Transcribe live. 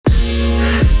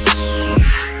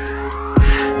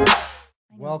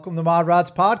Welcome to Mod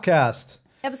Rods Podcast.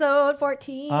 Episode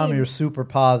 14. I'm your super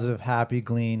positive, happy,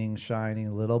 gleaning,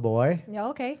 shining little boy. Yeah,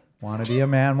 okay. Want to be a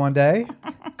man one day.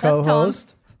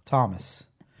 Co-host, Thomas.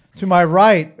 To my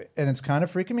right, and it's kind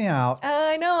of freaking me out.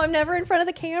 I know, I'm never in front of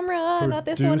the camera. Not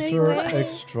this one Producer anyway.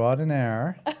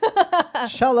 extraordinaire,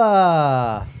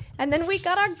 Chella. And then we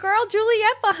got our girl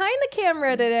Juliet behind the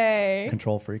camera today.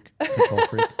 Control freak. Control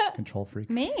freak. Control freak.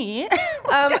 Me?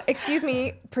 Excuse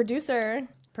me, producer.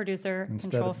 Producer,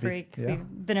 Instead control of freak. yeah.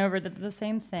 We've been over the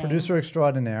same thing. Producer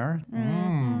extraordinaire.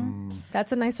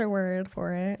 That's a nicer word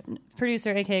for it.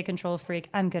 Producer, aka control freak.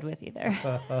 I'm good with either.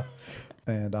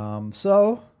 And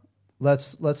so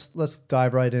let's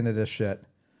dive right into this shit.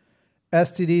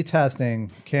 STD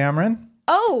testing. Cameron.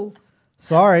 Oh,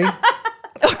 Sorry.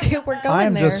 okay, we're going I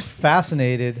am there. just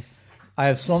fascinated. I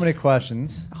have so many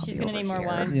questions. She's gonna need more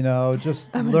wine. You know, just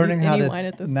gonna learning need how any to wine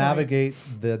at this point. navigate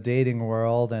the dating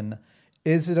world, and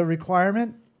is it a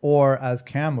requirement or, as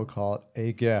Cam would call it,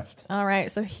 a gift? All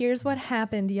right, so here's what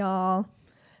happened, y'all.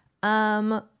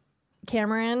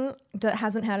 Cameron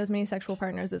hasn't had as many sexual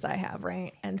partners as I have,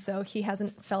 right? And so he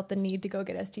hasn't felt the need to go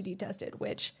get STD tested,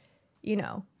 which, you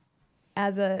know,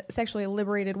 as a sexually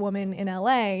liberated woman in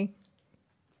LA,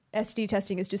 STD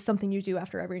testing is just something you do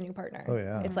after every new partner. Oh,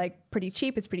 yeah. It's like pretty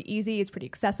cheap, it's pretty easy, it's pretty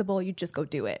accessible. You just go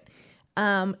do it.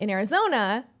 In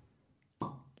Arizona,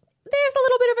 there's a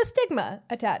little bit of a stigma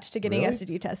attached to getting Really?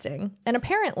 STD testing. And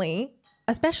apparently,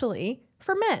 especially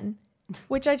for men,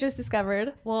 which I just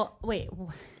discovered. Well, wait.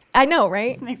 I know,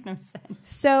 right? This makes no sense.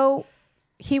 So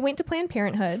he went to Planned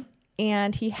Parenthood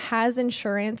and he has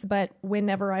insurance, but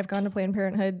whenever I've gone to Planned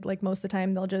Parenthood, like most of the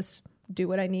time, they'll just do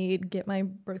what I need, get my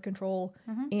birth control,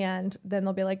 and then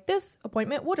they'll be like, this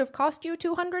appointment would have cost you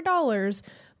 $200,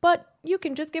 but you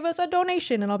can just give us a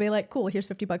donation. And I'll be like, cool, here's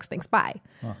 $50, thanks, bye.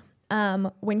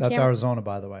 When That's Cam- Arizona,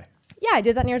 by the way. Yeah, I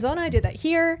did that in Arizona. I did that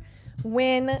here.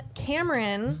 When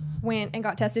Cameron went and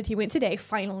got tested, he went today,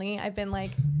 finally. I've been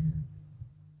like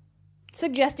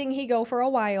suggesting he go for a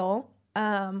while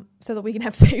so that we can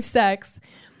have safe sex.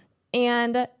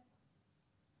 And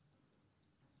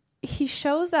he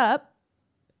shows up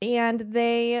and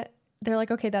they're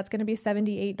like, okay, that's going to be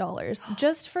 $78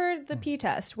 just for the P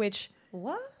test, which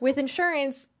What? with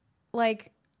insurance,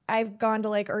 like I've gone to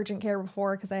like urgent care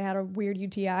before because I had a weird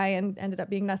UTI and ended up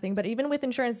being nothing. But even with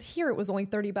insurance here, it was only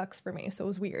 $30 for me. So it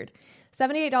was weird.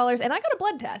 $78. And I got a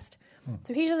blood test.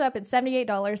 So he shows up at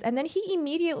 $78 and then he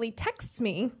immediately texts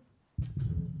me.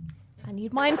 I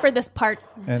need wine for this part.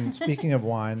 And speaking of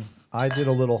wine, I did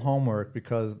a little homework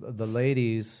because the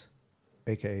ladies,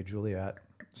 aka Juliet,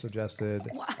 suggested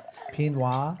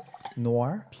Pinot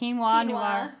Noir. Pinot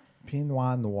Noir.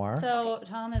 Pinot Noir. So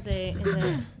Tom is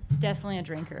definitely a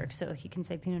drinker, so he can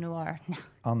say Pinot Noir. No,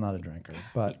 I'm not a drinker,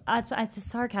 but it's a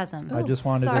sarcasm. I just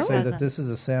wanted to say sarcasm. that this is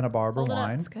a Santa Barbara Hold it up.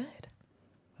 wine. That's good.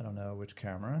 I don't know which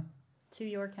camera. To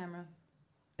your camera.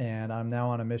 And I'm now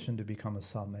on a mission to become a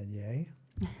sommelier.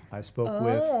 I spoke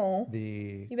Oh. with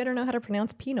the You better know how to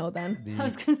pronounce Pinot then. I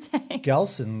was gonna say.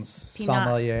 Gelson's Pinot.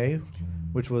 sommelier,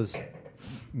 which was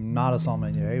not a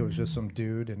sommelier. It was just some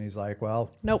dude, and he's like,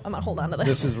 well, Nope, I'm going to hold on to this.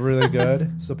 this is really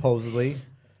good, supposedly.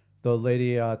 The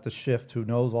lady at the shift who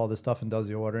knows all this stuff and does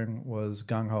the ordering was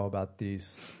gung-ho about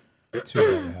these two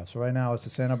that we have. So right now it's the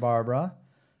Santa Barbara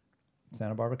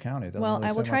County. It doesn't Well, really I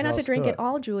say will try much not to else drink it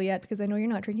all, Juliet, because I know you're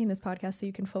not drinking this podcast, so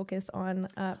you can focus on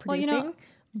producing. Well, you know,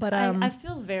 but I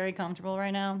feel very comfortable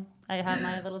right now. I have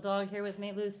my little dog here with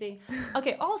me, Lucy.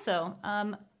 Okay, also,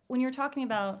 when you're talking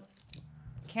about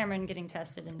Cameron getting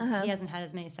tested, and he hasn't had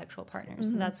as many sexual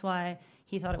partners, so that's why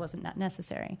he thought it wasn't that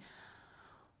necessary.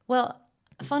 Well,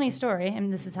 funny story,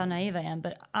 and this is how naive I am,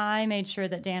 but I made sure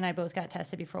that Dan and I both got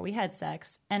tested before we had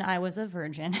sex, and I was a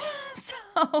virgin.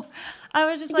 So I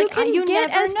was just you like, can you get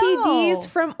never STDs know.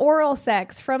 from oral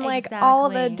sex, from like all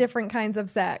the Exactly. different kinds of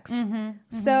sex.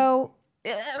 So,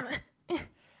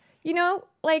 you know,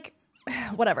 like,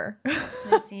 whatever.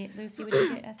 Lucy, would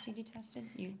you get STD tested?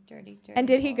 You dirty. And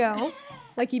did he boy. go?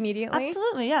 Like immediately?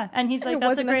 Absolutely, yeah. And he's like, It that's a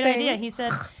wasn't a great thing. idea. He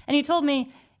said, and he told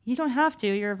me, you don't have to.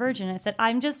 You're a virgin. I said,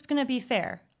 I'm just going to be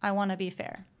fair. I want to be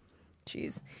fair.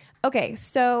 Jeez. Okay,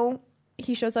 so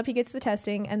he shows up, he gets the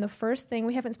testing, and the first thing,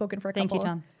 we haven't spoken for a Thank you,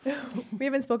 couple. Tom. We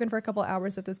haven't spoken for a couple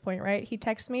hours at this point, right? He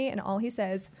texts me, and all he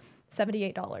says,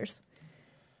 $78.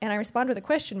 And I respond with a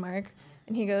question mark,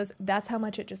 and he goes, that's how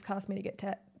much it just cost me to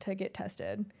get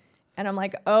tested. And I'm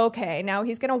like, okay, now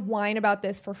he's going to whine about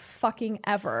this for fucking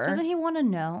ever. Doesn't he want to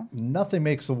know? Nothing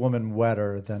makes a woman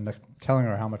wetter than telling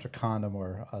her how much a condom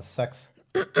or a sex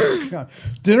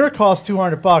dinner costs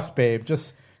 $200, babe.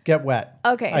 Just get wet.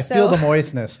 Okay, I so- feel the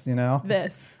moistness, you know.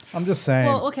 This. I'm just saying.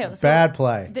 Well, okay, so bad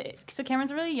play. So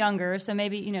Cameron's really younger, so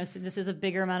maybe, so this is a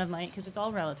bigger amount of money because it's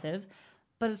all relative.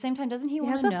 But at the same time, doesn't he He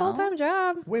want has to a know? full-time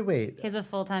job. Wait. He has a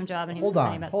full-time job and he's Hold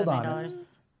complaining on, about hold on. $70.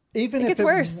 Even It if gets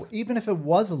worse. Even if it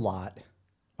was a lot,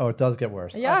 it does get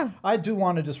worse. Yeah. I do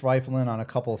want to just rifle in on a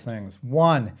couple of things.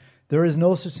 One, there is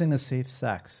no such thing as safe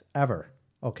sex ever.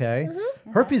 Okay,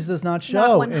 herpes does not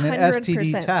show Not in an 100%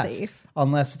 STD test safe.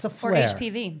 unless it's a Or flare.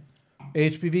 HPV.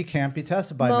 HPV can't be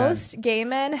tested by Most men. gay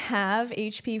men have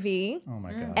HPV, Oh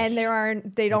my gosh. and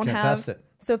they don't can't have. test it.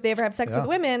 So if they ever have sex Yeah. with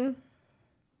women,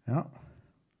 Yeah.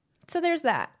 so there's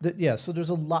that. Yeah, so there's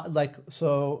a lot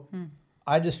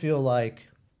I just feel like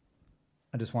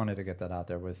I just wanted to get that out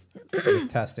there with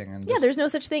testing and Yeah, just- there's no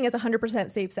such thing as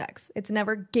 100% safe sex. It's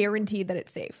never guaranteed that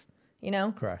it's safe,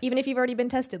 Correct. Even if you've already been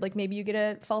tested, like maybe you get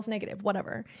a false negative,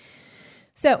 whatever.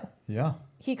 So yeah.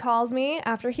 he calls me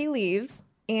after he leaves,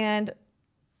 and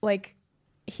like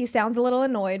he sounds a little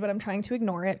annoyed, but I'm trying to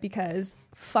ignore it because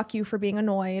fuck you for being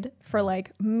annoyed, for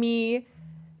like me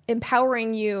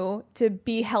empowering you to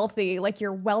be healthy, like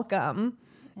you're welcome.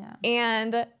 Yeah.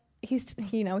 And he's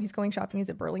going shopping. He's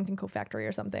at Burlington Coat Factory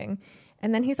or something.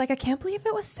 And then he's like, I can't believe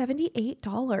it was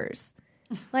 $78.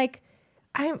 Like,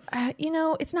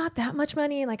 it's not that much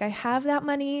money. Like, I have that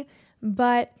money,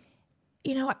 but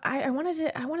I want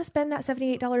to spend that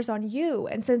 $78 on you.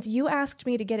 And since you asked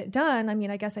me to get it done, I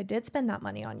mean, I guess I did spend that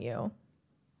money on you.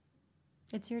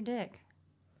 It's your dick.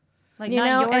 Like, And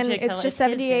your dick, it's Tella, just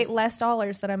his dick. $78 less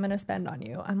dollars that I'm going to spend on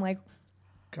you. I'm like,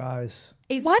 Guys.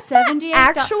 It's what $78 the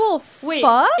actual Wait,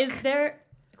 fuck? is there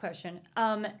question?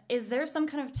 Is there some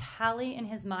kind of tally in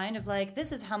his mind of like,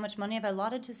 this is how much money I've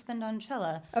allotted to spend on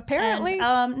Cella? Apparently.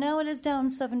 And, no, it is down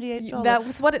 $78. That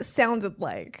was what it sounded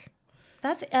like.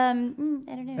 That's I don't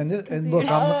know. And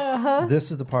look, this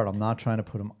is the part I'm not trying to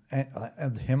put him on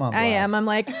blast. I am. I'm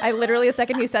like, I literally, the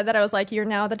second he said that, I was like, you're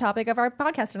now the topic of our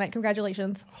podcast tonight.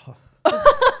 Congratulations. So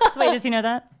wait, does he know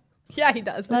that? Yeah, he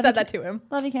does. I said that to him.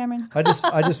 Love you, Cameron. I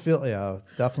just feel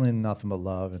definitely nothing but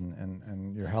love,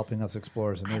 and you're helping us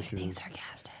explore some issues. Being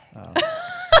sarcastic.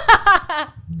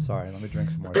 Sorry, let me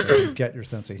drink some more to get your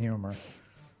sense of humor.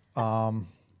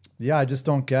 I just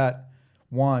don't get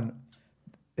one.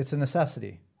 It's a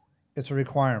necessity. It's a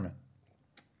requirement.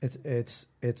 It's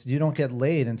you don't get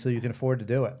laid until you can afford to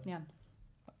do it. Yeah.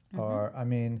 Or I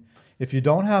mean, if you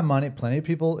don't have money, plenty of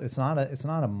people. It's not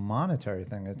a monetary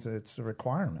thing. It's a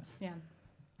requirement. Yeah.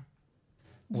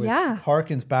 Which Yeah.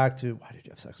 harkens back to why did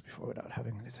you have sex before without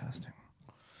having any testing?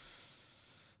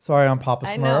 Sorry, I'm Papa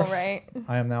Smurf. I know, right?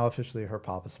 I am now officially her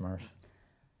Papa Smurf.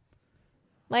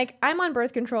 Like, I'm on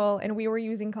birth control and we were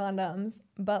using condoms,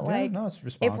 but like, no, it's if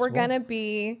responsible. we're gonna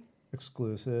be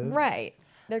Exclusive. right,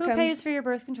 there Who comes pays for your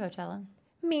birth control, Cella?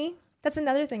 me. That's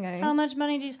another thing How much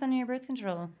money do you spend on your birth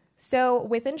control? So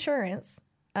with insurance,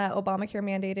 Obamacare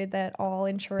mandated that all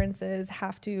insurances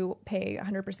have to pay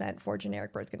 100% for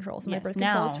generic birth control. So my Yes, birth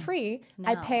control is now. free.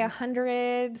 I Now. pay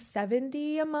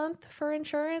 $170 a month for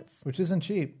insurance. Which isn't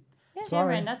cheap. Yeah. Sorry.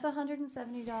 Cameron, that's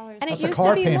 $170. And it That's a used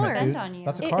car to be payment, more. dude. On you.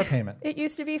 That's a car payment. It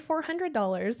used to be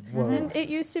 $400, Whoa. and it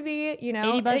used to be,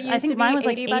 $80 I it used think to mine be was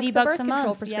like $80 $80 a birth a control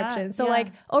month. prescription. Yeah, So yeah. like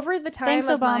over the time Thanks,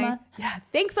 of Obama.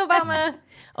 thanks Obama.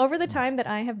 Over the time that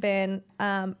I have been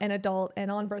an adult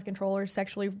and on birth control or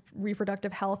sexually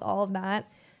reproductive health, all of that,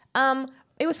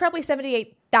 it was probably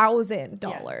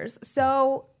 $78,000.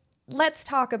 So let's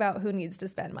talk about who needs to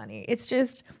spend money. It's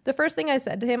just the first thing I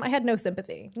said to him, I had no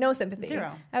sympathy.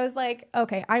 Zero. I was like,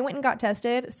 okay, I went and got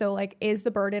tested. So like, is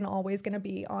the burden always going to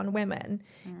be on women?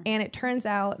 And it turns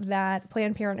out that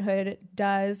Planned Parenthood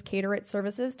does cater its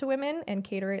services to women and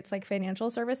cater its like financial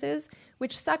services,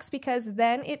 which sucks because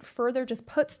then it further just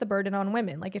puts the burden on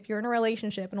women. Like if you're in a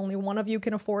relationship and only one of you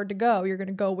can afford to go, you're going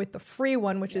to go with the free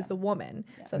one, which is the woman.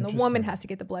 So then the woman Interesting. has to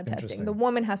get the blood testing. Interesting. The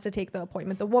woman has to take the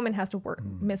appointment. The woman has to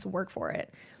miss work for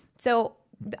it. So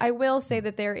I will say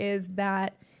that there is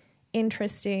that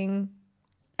interesting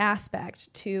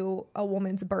aspect to a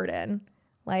woman's burden.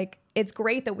 Like it's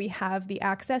great that we have the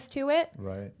access to it,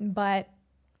 Right. but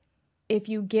if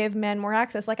you give men more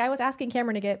access, like I was asking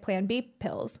Cameron to get Plan B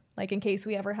pills, like in case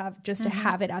we ever have just to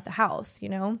have it at the house,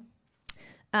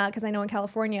 because I know in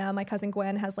California, my cousin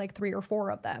Gwen has like 3 or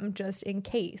 4 of them just in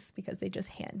case, because they just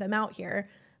hand them out here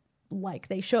like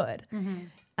they should.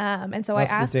 And so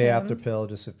That's I asked the day him, after pill,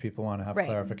 just if people want to have Right.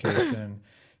 clarification.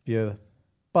 If you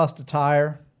bust a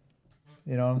tire,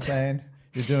 you know what I'm saying?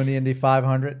 You're doing the Indy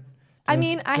 500. I doing-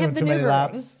 mean, I doing have the too many NuvaRing.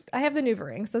 laps. I have the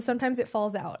NuvaRing, so sometimes it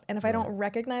falls out. And if I don't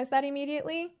recognize that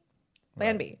immediately,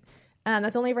 Plan B.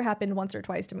 That's only ever happened once or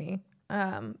twice to me.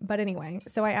 But anyway,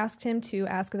 so I asked him to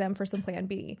ask them for some Plan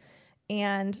B.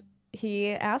 And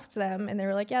he asked them, and they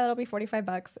were like, "Yeah, that'll be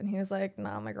 $45." And he was like,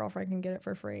 "No, my girlfriend can get it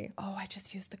for free." Oh, I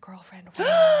just used the girlfriend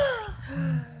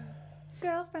word.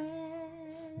 Girlfriend.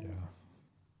 Yeah.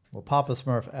 Well, Papa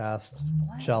Smurf asked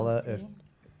What? Chella See?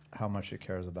 how much she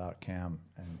cares about Cam,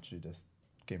 and she just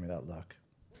gave me that look.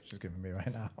 She's giving me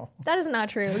right now. That is not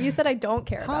true. You said I don't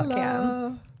care about Cam.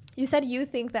 Holla. You said you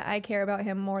think that I care about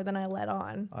him more than I let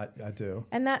on. I do.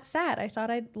 And that's sad. I thought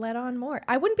I'd let on more.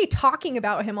 I wouldn't be talking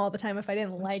about him all the time if I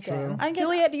didn't like true. him. I guess-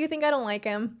 Juliet, do you think I don't like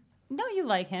him? No, you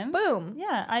like him. Boom.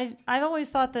 Yeah, I've always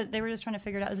thought that they were just trying to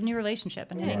figure it out as a new relationship,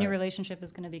 and any new Right. relationship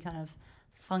is going to be kind of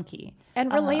funky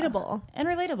And relatable. and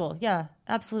relatable. Yeah,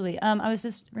 absolutely. I was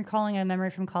just recalling a memory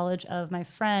from college of my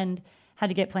friend had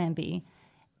to get Plan B,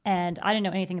 and I didn't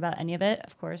know anything about any of it,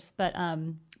 of course. But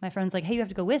my friend's like, "Hey, you have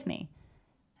to go with me,"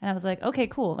 and I was like, "Okay,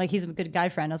 cool." Like he's a good guy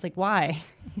friend. I was like, "Why?"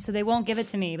 He said, "They won't give it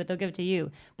to me, but they'll give it to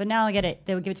you." But now I get it.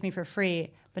 They would give it to me for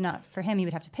free, but not for him. He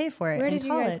would have to pay for it. Where in did you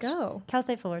guys college. go? Cal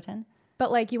State Fullerton.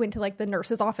 But like you went to like the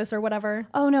nurse's office or whatever.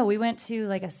 Oh no, we went to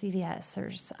like a CVS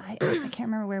or I can't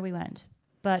remember where we went,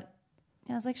 but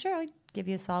I was like, sure, I'll give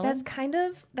you a solid. That's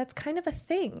kind of a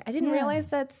thing. I didn't Yeah. realize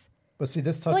that's But see,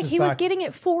 this touches like he was back. getting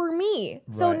it for me.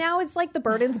 So Right. now it's like the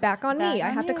burden's back on Back me. I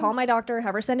on have to you. call my doctor,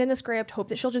 have her send in the script, hope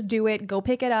that she'll just do it, go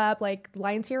pick it up. Like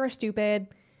lions here are stupid.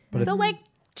 But So like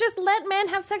just let men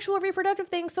have sexual reproductive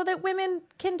things so that women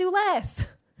can do less.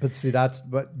 But see,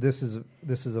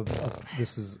 this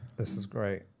is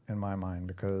great in my mind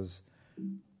because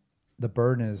the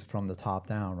burden is from the top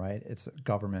down, right? It's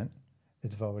government,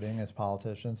 it's voting, it's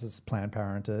politicians, it's Planned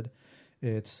Parenthood,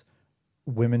 it's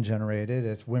women generated,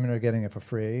 it's women are getting it for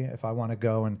free. If I want to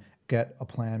go and get a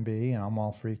Plan B and I'm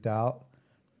all freaked out,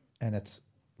 and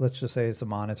let's just say it's a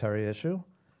monetary issue,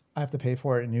 I have to pay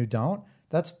for it and you don't.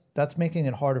 That's making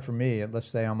it harder for me. Let's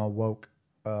say I'm a woke,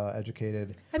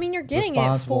 educated. I mean, you're getting it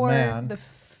Responsible for man.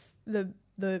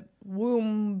 the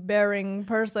womb bearing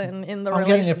person in the I'm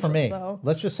relationship. getting it for me. So.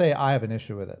 Let's just say I have an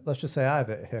issue with it. Let's just say I have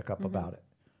a hiccup about it.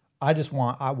 I just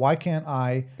want. Why can't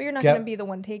I? But you're not get- going to be the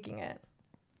one taking it.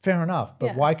 Fair enough, but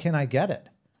Yeah. why can't I get it?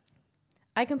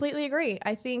 I completely agree.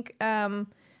 I think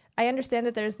I understand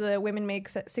that there's the women make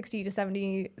 60 to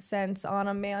 70 cents on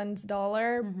a man's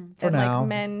dollar. For and now, like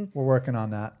men we're working on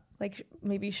that. like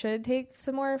maybe should take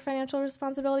some more financial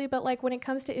responsibility. But like when it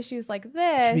comes to issues like It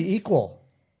this, should be equal.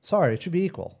 Sorry, it should be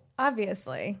equal.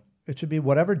 obviously. It should be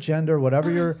whatever gender,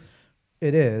 whatever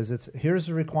it is. It's here's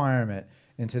the requirement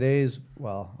in today's.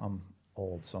 Well, I'm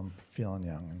old, so I'm feeling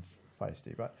young and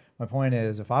feisty. But my point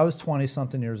is, if I was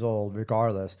 20-something years old,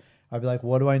 regardless, I'd be like,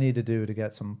 what do I need to do to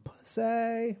get some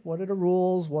pussy? What are the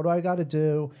rules? What do I got to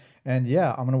do? And yeah,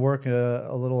 I'm going to work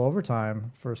a little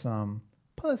overtime for some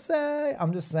pussy.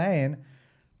 I'm just saying,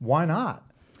 why not?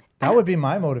 That would be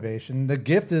my motivation. The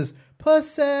gift is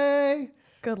pussy.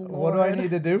 Good Lord. What do I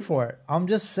need to do for it? I'm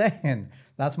just saying.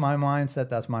 That's my mindset.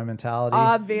 That's my mentality.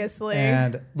 Obviously.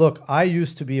 And look, I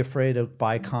used to be afraid to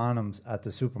buy condoms at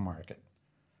the supermarket.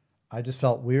 I just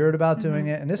felt weird about doing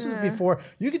it. And this was before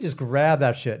you could just grab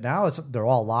that shit. Now they're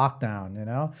all locked down, you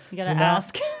know? You gotta now-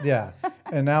 ask. Yeah.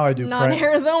 And now I do Not in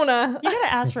Arizona. You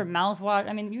gotta ask for mouthwash.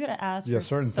 I mean, you gotta ask Yeah, for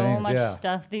certain so things, much yeah.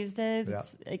 stuff these days. Yeah.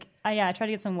 It's like, I tried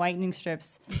to get some whitening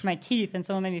strips for my teeth, and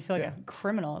someone made me feel like Yeah. a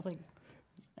criminal. I was like,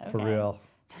 For okay. real.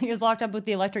 He was locked up with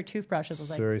the electric toothbrushes. I was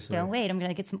like, Seriously. don't wait, I'm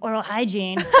gonna get some oral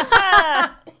hygiene.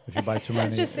 If you buy too many.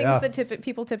 It's just things yeah. that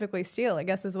people typically steal, I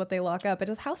guess, is what they lock up. It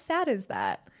is how sad is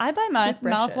that? I buy my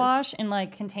Toothbrushes. mouthwash in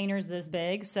like containers this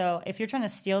big, so if you're trying to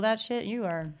steal that shit, you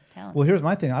are talented. Well, here's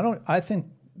my thing. I think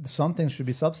some things should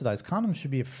be subsidized. Condoms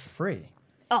should be free.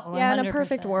 Oh, Yeah, in a 100%.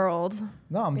 perfect world.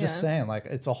 No, I'm just Yeah. saying, like,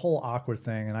 it's a whole awkward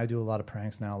thing, and I do a lot of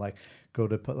pranks now. Like, go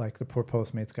to put like the poor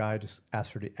Postmates guy just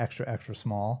ask for the extra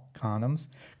small condoms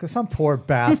because some poor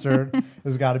bastard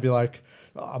has got to be like,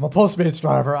 I'm a Postmates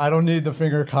driver, I don't need the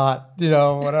finger caught,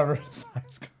 whatever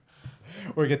size.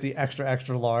 Or get the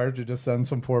extra large and just send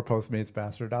some poor Postmates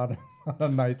bastard out on a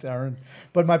night's errand.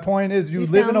 But my point is, you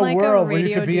live in sound a like world where you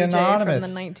radio could be DJ anonymous.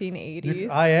 from the 1980s.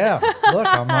 I am. Look,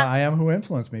 I am who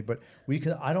influenced me. But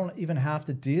I don't even have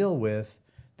to deal with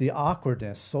the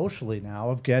awkwardness socially now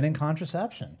of getting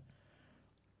contraception.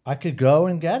 I could go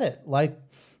and get it, like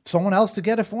someone else to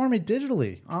get it for me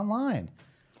digitally online.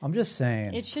 I'm just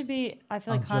saying. It should be. I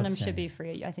feel like I'm just condoms should saying. be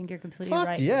free. I think you're completely Fuck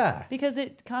right. yeah. Because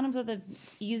condoms are the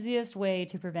easiest way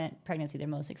to prevent pregnancy. They're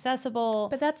most accessible.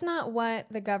 But that's not what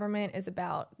the government is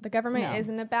about. The government No.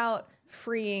 isn't about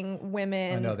freeing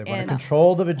women. I know they want to and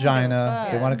control the vagina.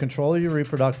 fuck. They want to control your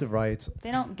reproductive rights.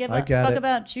 they don't give I a get fuck it.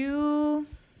 about you.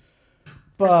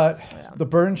 But the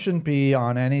burden shouldn't be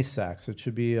on any sex. It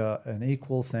should be an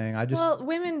equal thing. Well,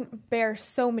 women bear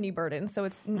so many burdens, so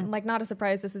it's like not a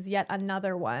surprise this is yet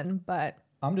another one, but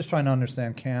I'm just trying to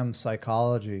understand Cam's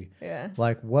psychology. Yeah.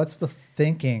 Like, what's the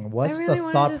thinking? What's I really the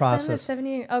wanted thought to spend the process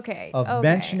 70 of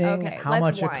mentioning how Let's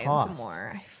much it whine costs? some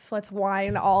more. Let's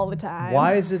whine all the time.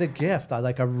 Why is it a gift? I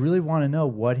really want to know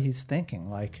what he's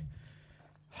thinking. Like,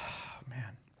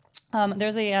 man.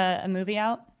 There's a movie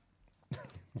out.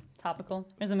 Topical.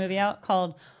 There's a movie out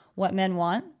called What Men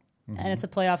Want, and it's a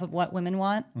play off of What Women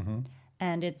Want,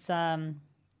 and it's going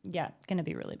to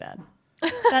be really bad.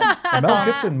 The Mel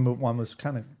Gibson one was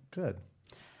kind of good.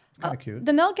 It's kind of cute.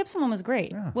 The Mel Gibson one was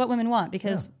great. Yeah. What Women Want,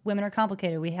 because women are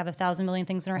complicated. We have 1,000 million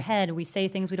things in our head. We say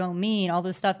things we don't mean. All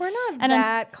this stuff. We're not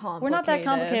that complicated. We're not that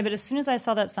complicated. But as soon as I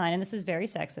saw that sign, and this is very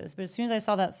sexist, but as soon as I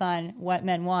saw that sign, What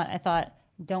Men Want, I thought,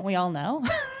 don't we all know?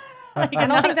 Like, I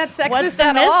don't think that's What's sexist the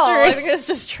at all. mystery? I think it's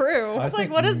just true. It's like,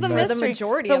 what is the For mystery? the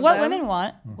majority but of What them. Women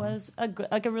Want was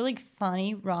a really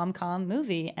funny rom-com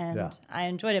movie, and I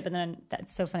enjoyed it. But then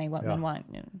that's so funny. What Men Want.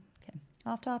 Okay,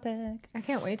 off topic. I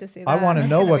can't wait to see that. I want to It's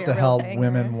know gonna what be the a real hell banger.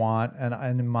 women want.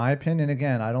 And in my opinion,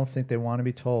 again, I don't think they want to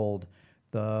be told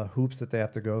the hoops that they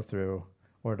have to go through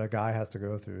or the guy has to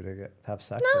go through to have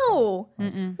sex with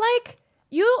them. No. Like,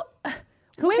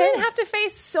 women cares? have to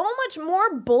face so much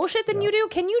more bullshit than you do.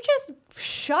 Can you just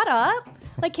shut up?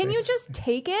 Like, can you just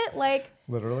take it? Like,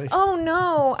 Literally. oh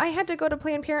no, I had to go to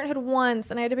Planned Parenthood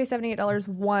once and I had to pay $78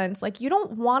 once. Like, you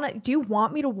don't want to, do you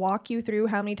want me to walk you through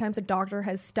how many times a doctor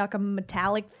has stuck a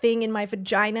metallic thing in my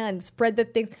vagina and spread the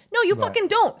thing? No, you fucking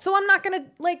don't. So I'm not going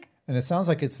to, like. And it sounds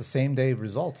like it's the same day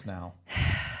results now.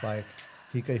 Like,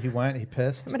 he went, he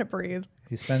pissed. I'm going to breathe.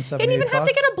 He spent $78. Didn't even have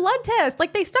to get a blood test.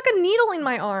 Like, they stuck a needle in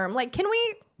my arm. Like, can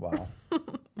we? Wow.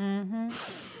 I'm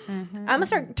gonna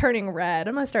start turning red.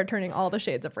 I'm gonna start turning all the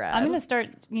shades of red. I'm going to start,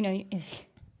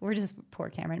 we're just poor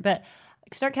Cameron, but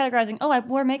start categorizing. Oh, I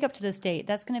wore makeup to this date.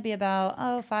 That's going to be about,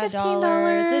 $5.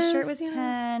 $15. This shirt was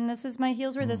Yeah. $10. This is my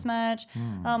heels were this much.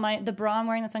 Oh, the bra I'm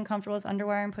wearing that's uncomfortable is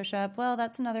underwear and push up. Well,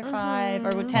 that's another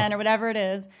 $5 or 10 or whatever it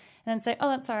is. And then say, oh,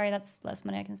 that's less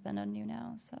money I can spend on you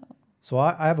now. So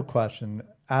I have a question.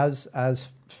 As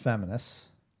feminists,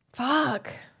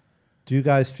 Fuck. do you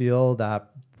guys feel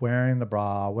that wearing the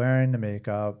bra, wearing the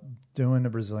makeup, doing the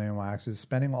Brazilian waxes,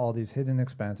 spending all these hidden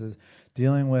expenses,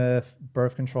 dealing with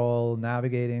birth control,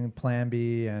 navigating Plan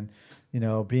B, and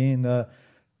being the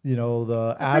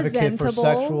advocate for presentable.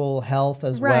 sexual health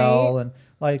as Right. well, and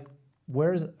like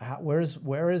where is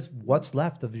what's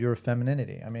left of your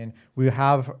femininity? I mean, we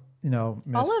have Miss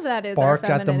All of that is our Bark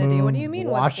at the femininity. moon, What do you mean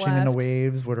what's washing in the left?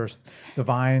 waves with her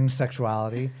divine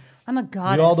sexuality. I'm a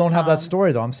goddess. We all don't have that Tom.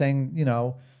 story though. I'm saying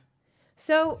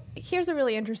So here's a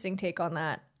really interesting take on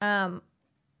that.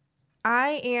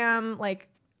 I am like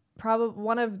probably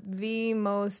one of the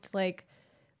most like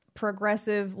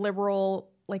progressive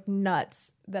liberal like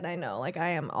nuts that I know. Like, I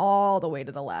am all the way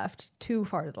to the left, too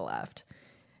far to the left.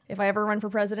 If I ever run for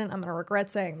president, I'm going to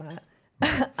regret saying that.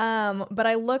 But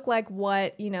I look like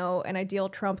what, an ideal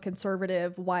Trump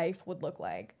conservative wife would look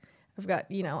like. I've got,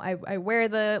 I wear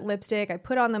the lipstick, I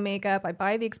put on the makeup, I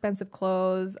buy the expensive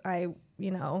clothes, I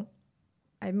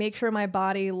make sure my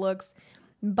body looks,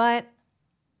 but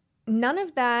none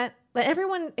of that. But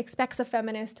everyone expects a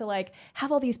feminist to like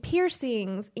have all these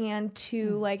piercings and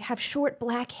to like have short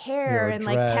black hair and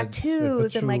like dreads,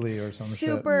 tattoos and like patchouli or some shit.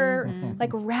 super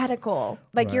like radical.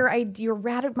 Like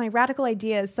Right. my radical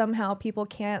idea is somehow people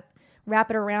can't wrap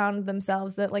it around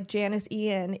themselves that like Janice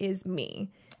Ian is me.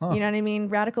 You know what I mean?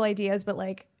 Radical ideas, but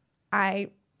like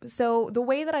so the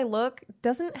way that I look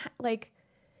doesn't like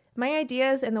my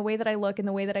ideas and the way that I look and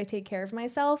the way that I take care of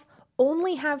myself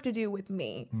only have to do with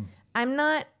me. I'm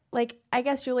not like, I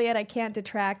guess, Juliet, I can't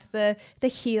detract the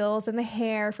heels and the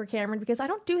hair for Cameron because I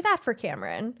don't do that for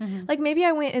Cameron. Like, maybe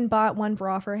I went and bought one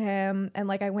bra for him and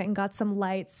like I went and got some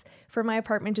lights for my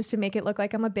apartment just to make it look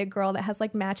like I'm a big girl that has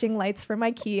like matching lights from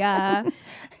IKEA.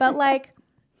 But like,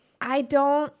 I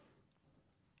don't,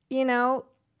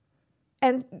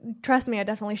 and trust me, I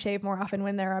definitely shave more often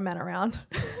when there are men around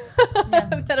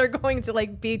that are going to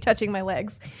like be touching my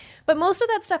legs. But most of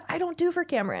that stuff I don't do for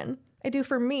Cameron. I do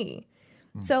for me.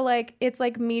 So like, it's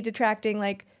like me detracting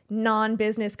like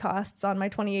non-business costs on my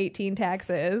 2018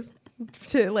 taxes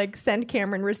to like send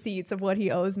Cameron receipts of what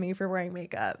he owes me for wearing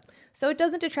makeup. So it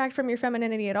doesn't detract from your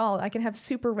femininity at all. I can have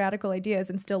super radical ideas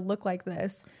and still look like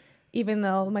this, even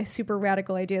though my super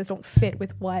radical ideas don't fit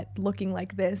with what looking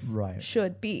like this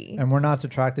should be. And we're not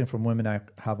detracting from women that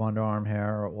have underarm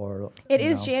hair or... It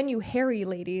is January,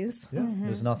 ladies. Yeah,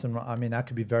 there's nothing wrong. I mean, that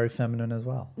could be very feminine as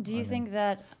well. Do you think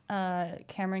that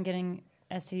Cameron getting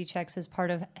STD checks as part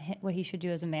of what he should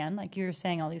do as a man? Like you're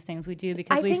saying all these things we do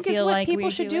because I we think feel it's what like people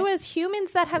we should do as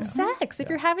humans that have sex. If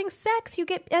you're having sex, you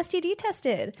get STD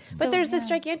tested. But So, there's this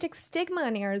gigantic stigma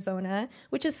in Arizona,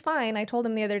 which is fine. I told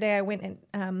him the other day I went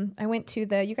to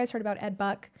the. You guys heard about Ed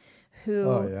Buck,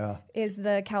 who is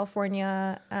the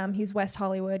California. He's West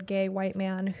Hollywood gay white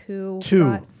man who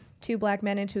brought two black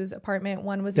men into his apartment.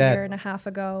 One was Dead. a year and a half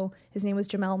ago. His name was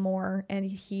Jamel Moore, and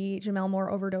Jamel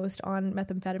Moore overdosed on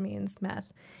meth,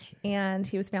 and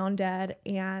he was found dead.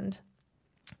 And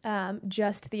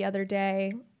just the other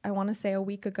day, I want to say a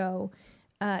week ago,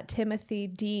 Timothy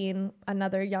Dean,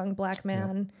 another young black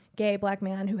man, gay black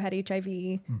man who had HIV,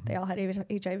 they all had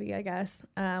HIV, I guess,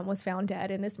 was found dead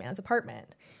in this man's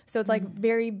apartment. So it's like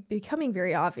becoming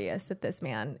very obvious that this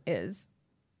man is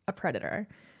a predator.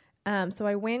 So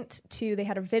they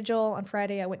had a vigil on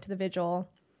Friday. I went to the vigil,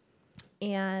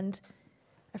 and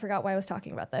I forgot why I was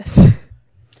talking about this.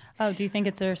 Oh, do you think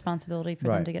it's a responsibility for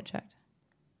them to get checked?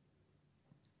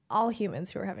 All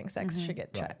humans who are having sex should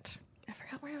get checked. I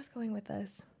forgot where I was going with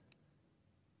this.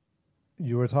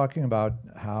 You were talking about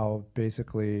how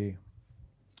basically,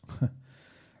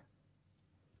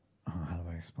 how do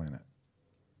I explain it?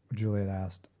 Juliet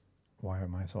asked, "Why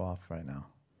am I so off right now?"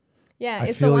 Yeah,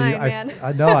 it's the line, man.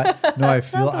 I know. I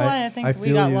feel. I think I we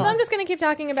feel got you. So lost. I'm just going to keep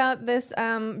talking about this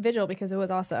vigil because it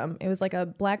was awesome. It was like a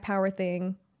Black Power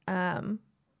thing.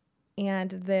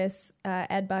 And this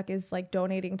Ed Buck is like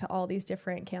donating to all these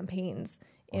different campaigns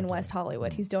in West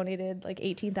Hollywood. He's donated like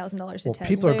 $18,000 to Ted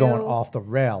people are Lieu. going off the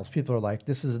rails. People are like,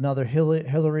 "This is another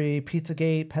Hillary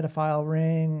Pizzagate pedophile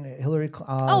ring." Hillary.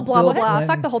 Oh, blah, blah, Bill blah. Clinton.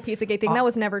 Fuck the whole Pizzagate thing. That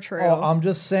was never true. Oh, I'm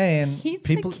just saying,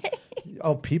 people. Pizzagate.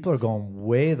 Oh, people are going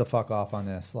way the fuck off on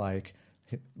this. Like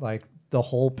the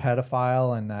whole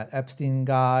pedophile and that Epstein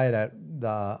guy, that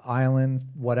the island,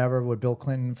 whatever, where Bill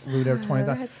Clinton flew there 20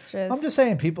 times. I'm just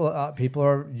saying, people are.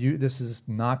 This is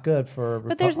not good for.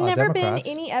 But there's never been Democrats.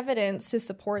 any evidence to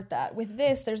support that. With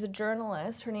this, there's a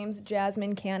journalist. Her name's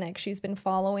Jasmine Canick. She's been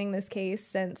following this case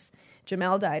since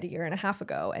Jamel died a year and a half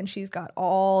ago, and she's got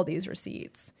all these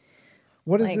receipts.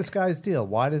 What is this guy's deal?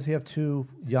 Why does he have two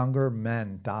younger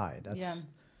men die? That's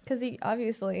because he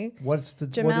obviously.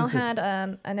 Jamel had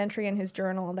an entry in his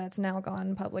journal that's now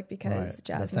gone public because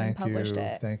Jasmine published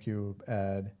it. Thank you,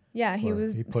 Ed. Yeah, he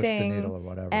was pushed saying, the needle or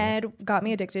whatever. Ed got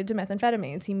me addicted to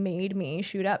methamphetamines. He made me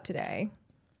shoot up today.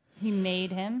 He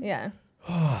made him? Yeah.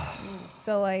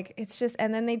 So, like, it's just,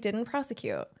 and then they didn't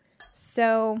prosecute.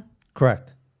 So.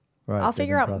 Correct. Right. I'll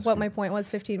figure out what my point was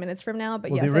 15 minutes from now.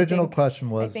 But yes, the original question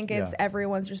was. I think it's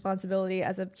everyone's responsibility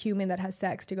as a human that has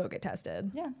sex to go get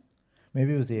tested. Yeah.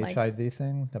 Maybe it was the HIV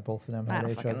thing that both of them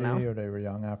had HIV, know. or they were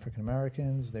young African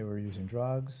Americans. They were using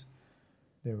drugs.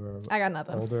 They were. I got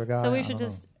nothing. Older guy. So we should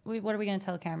what are we going to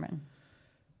tell Cameron?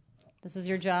 This is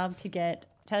your job to get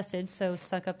tested, so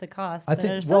suck up the costs that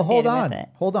are associated with it.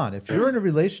 Hold on. If you're in a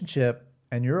relationship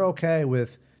and you're okay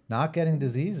with not getting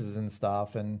diseases and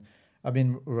stuff, and I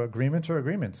mean, agreements are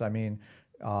agreements. I mean,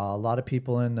 a lot of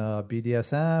people in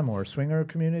BDSM or swinger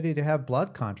community, they have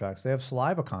blood contracts. They have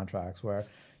saliva contracts where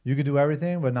you could do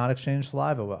everything but not exchange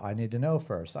saliva. Well, I need to know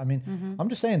first. I mean, I'm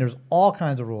just saying there's all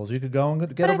kinds of rules. You could go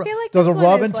and get I feel like does a this one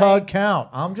rub is and tug like- count?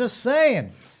 I'm just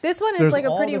saying. This one is There's like a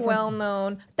all pretty different-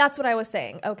 well-known. That's what I was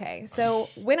saying. Okay, so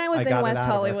when I was I in got it West out of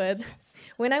her. Hollywood,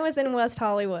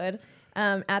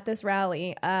 at this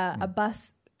rally, a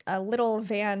little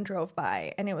van drove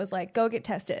by, and it was like, "Go get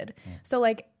tested." So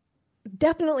like,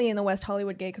 definitely in the West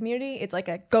Hollywood gay community, it's like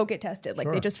a go get tested.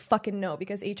 Like they just fucking know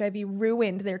because HIV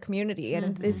ruined their community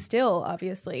and it is still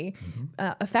obviously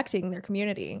affecting their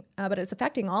community. But it's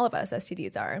affecting all of us.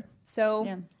 STDs are so.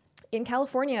 Yeah. In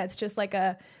California, it's just like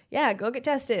go get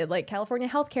tested. Like California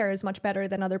healthcare is much better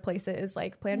than other places.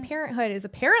 Like Planned Parenthood is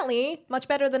apparently much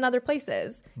better than other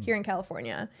places here in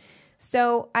California.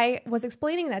 So I was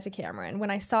explaining that to Cameron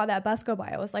when I saw that bus go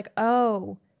by. I was like,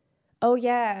 oh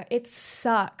yeah, it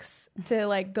sucks to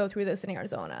like go through this in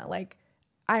Arizona. Like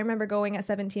I remember going at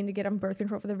 17 to get on birth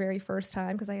control for the very first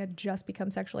time because I had just become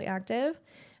sexually active.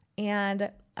 And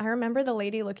I remember the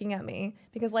lady looking at me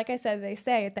because like I said, they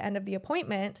say at the end of the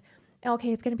appointment,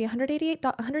 okay, it's going to be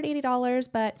 $180,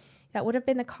 but that would have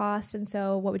been the cost. And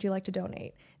so what would you like to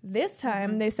donate? This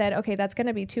time they said, okay, that's going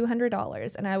to be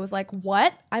 $200. And I was like,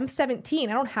 what? I'm 17.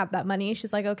 I don't have that money.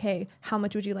 She's like, okay, how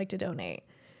much would you like to donate?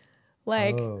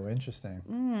 Like, Oh, interesting.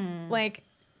 like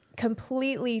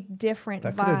completely different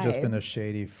That vibe. could have just been a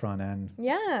shady front end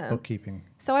Yeah. bookkeeping.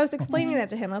 So I was explaining that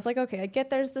to him. I was like, okay, I get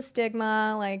there's the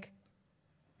stigma. Like,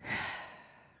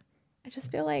 I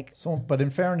just feel like So, but in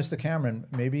fairness to Cameron,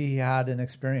 maybe he had an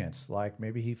experience. Like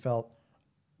maybe he felt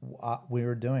we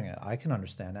were doing it. I can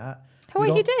understand that.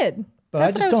 he did. But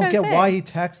That's I what just I was don't trying get to why say. he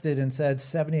texted and said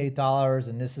 $78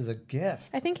 and this is a gift.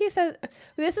 I think he said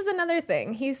this is another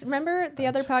thing. Remember the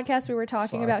other podcast we were talking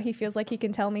Sorry. about? He feels like he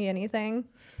can tell me anything.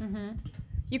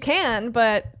 You can,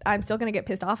 but I'm still gonna get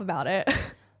pissed off about it.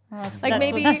 Well, Like that's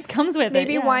maybe what that comes with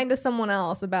maybe it. Yeah. whine to someone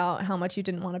else about how much you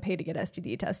didn't want to pay to get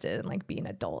STD tested and like be an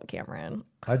adult, Cameron.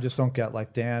 I just don't get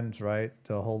like Dan's, right?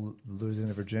 The whole losing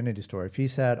the virginity story. If he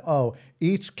said, oh,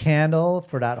 each candle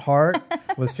for that heart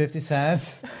was 50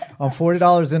 cents, I'm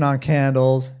 $40 in on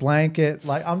candles, blanket.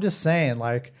 Like, I'm just saying,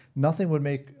 like, nothing would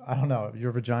make, I don't know,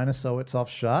 your vagina sew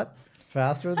itself shut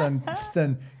faster than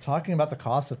talking about the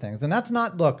cost of things. And that's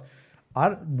not, look,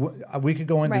 we could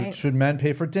go into Right. should men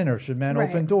pay for dinner? Should men Right.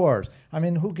 open doors? I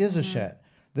mean, who gives a shit?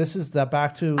 This is that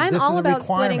back to I'm this all is a about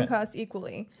splitting requirement. costs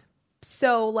equally.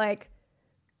 So like,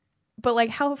 but like,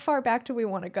 how far back do we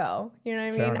want to go? You know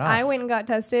what I Fair mean? enough. I went and got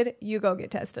tested. You go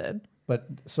get tested. But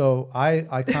so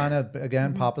I kind of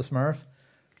again, Papa Smurf,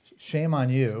 shame on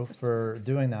you for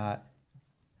doing that,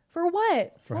 For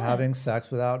what? for having sex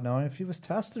without knowing if he was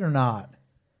tested or not.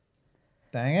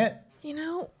 Dang it! You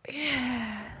know,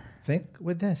 Think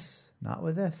with this, not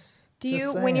with this. do Just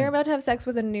you when saying. you're about to have sex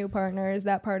with a new partner, is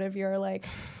that part of your like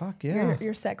Fuck yeah,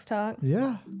 your sex talk?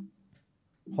 yeah.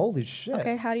 Holy shit.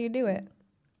 Okay, how do you do it?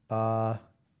 Well,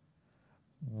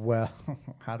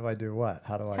 how do I do what?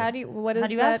 What What does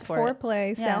do you that ask for it?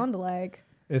 foreplay Yeah. sound like?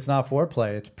 It's not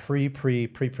foreplay. It's pre-play.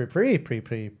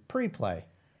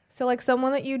 So like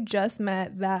someone that you just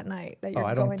met that night that you're Oh,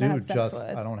 I going don't to do have sex just.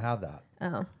 with. I don't have that.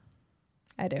 Oh,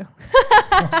 I do.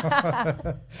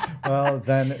 Well,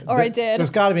 then, Or I did. There's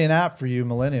got to be an app for you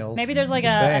millennials. Maybe there's like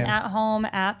Just saying. an at-home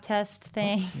app test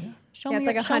thing. Show Yeah, me it's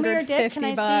like your, show me your dick.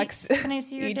 $150 Can I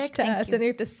see your each dick? Thank test, you. and you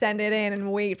have to send it in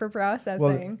and wait for processing.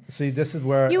 Well, see, this is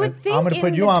where You would think I'm going to in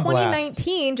put you the on blast.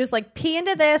 2019, just like pee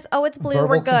into this. Oh, it's blue. Verbal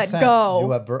We're good. consent. Go.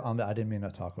 You have I didn't mean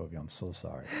to talk over you. I'm so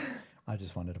sorry. I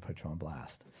just wanted to put you on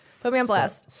blast. Put me on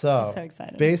blast. So, I'm so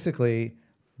excited. basically,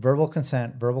 verbal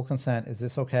consent. Verbal consent. Is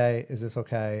this okay? Is this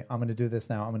okay? I'm going to do this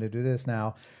now. I'm going to do this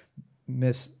now.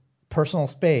 Miss Personal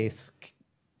Space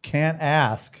can't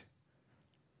ask.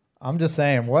 I'm just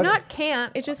saying. What? Not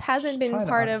can't. It just hasn't been Trying to-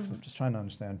 part of. I'm just trying to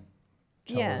understand.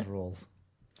 Yeah. Cello's rules.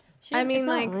 I mean, it's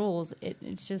not like- rules.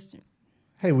 It's just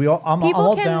Hey, I'm People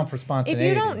all can, down for spontaneity. If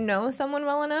you don't know someone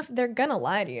well enough, they're gonna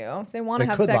lie to you. If they want They to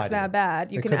have could lie sex to that you.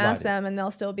 bad, you They can could lie ask to you. them, and they'll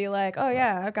still be like, "Oh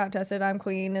yeah, I got tested. I'm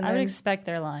clean." And I would then expect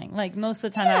they're lying. Like most of the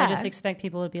time, I would Yeah. just expect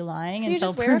people to be lying so you until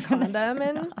just wear a proven that condom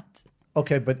they're and not.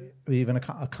 Okay, but even a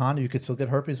condom, you could still get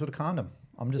herpes with a condom.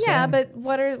 I'm just yeah. saying. But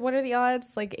what are the odds?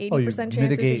 Like 80% oh, you chances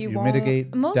mitigate. that you You won't.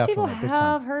 mitigate. Most people definitely, big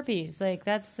have time. herpes. Like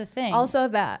that's the thing. Also,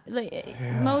 that like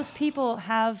most people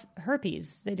have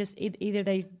herpes. They just either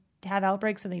they have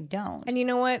outbreaks or they don't. and you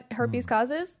know what herpes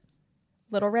causes?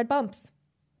 Little red bumps.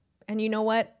 And you know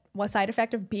what side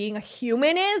effect of being a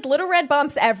human is? Little red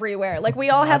bumps everywhere. Like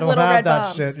we all I have don't little have red that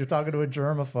bumps. shit. You're talking to a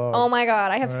germaphobe. Oh my god,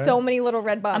 I have Right. so many little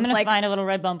red bumps. I'm gonna like find a little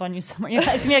red bump on you somewhere. It's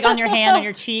gonna be like on your hand, on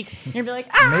your cheek. You're gonna be like,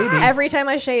 ah. Maybe every time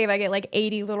I shave, I get like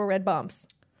 80 little red bumps.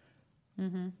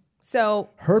 So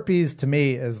herpes to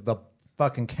me is the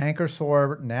fucking canker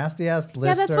sore, nasty ass blister.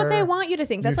 yeah, that's what they want you to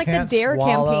think. That's You like the can't DARE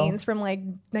swallow. campaigns from like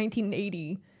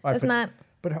 1980. All right, That's but- not.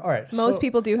 But all right, Most so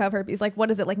people do have herpes. Like,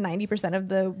 what is it? Like 90% of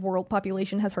the world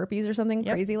population has herpes or something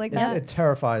Yep. crazy like It, that. it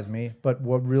terrifies me. But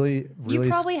what really You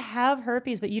probably have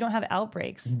herpes, but you don't have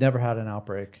outbreaks. never had an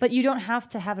outbreak. But you don't have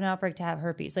to have an outbreak to have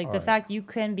herpes. Like the right. fact you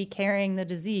can be carrying the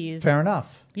disease, Fair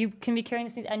enough. you can be carrying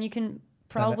this disease, and you can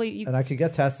probably. and I could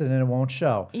get tested and it won't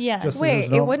show. Yeah. Just as Wait, there's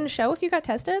no- it wouldn't show if you got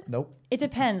tested? Nope. It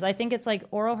depends. I think it's like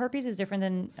oral herpes is different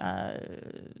than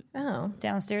Oh.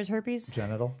 downstairs herpes.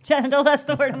 Genital. Genital. That's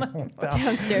the word I'm looking for.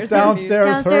 Downstairs. Downstairs,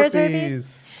 Downstairs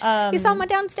herpes. herpes. You saw my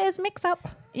downstairs mix up.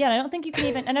 Yeah, and I don't think you can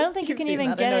even. And I don't think you can You've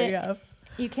seen even that, I get know it. you have.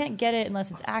 You can't get it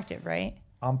unless it's active, right?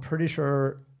 I'm pretty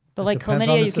sure. But it like depends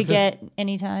on chlamydia, the you could get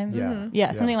anytime. Yeah. Mm-hmm.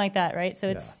 Yeah, something like that, right? So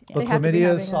it's. But They have to be chlamydia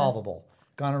having is a- solvable.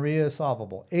 Gonorrhea is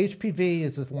solvable. HPV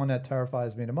is the one that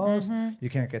terrifies me the most. You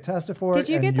can't get tested for Did it.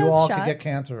 you and get you those all shots could get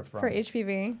cancer from For it.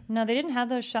 HPV. No, they didn't have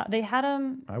those shots. They had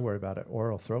them. I worry about it.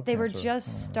 Oral throat They were cancer.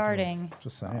 just starting.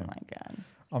 Just Oh saying. my god.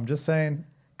 I'm just saying.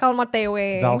 Calmate,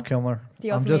 güey. Val Kilmer.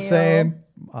 Dios I'm just mío. saying.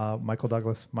 Michael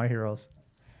Douglas, my heroes.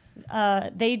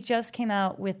 They just came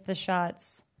out with the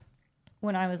shots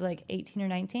when I was like 18 or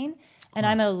 19. And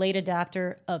I'm a late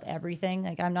adapter of everything.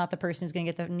 Like I'm not the person who's going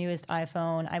to get the newest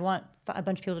iPhone. I want a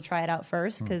bunch of people to try it out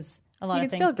first because a lot You of can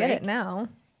things still get break. it now.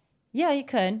 Yeah, you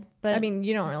could. But I mean,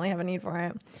 you don't really have a need for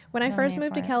it. When I No first need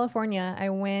moved to for it. California, I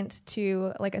went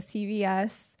to like a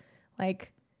CVS,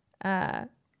 like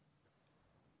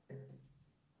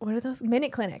what are those?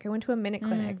 Minute Clinic. I went to a Minute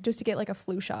Clinic just to get like a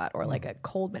flu shot or like a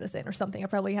cold medicine or something. I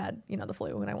probably had, the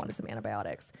flu and I wanted some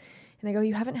antibiotics. And they go,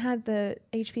 you haven't had the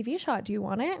HPV shot. Do you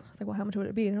want it? I was like, well, how much would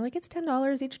it be? And they're like, it's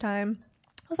 $10 each time.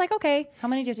 I was like, okay. How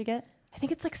many do you have to get? I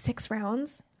think it's like 6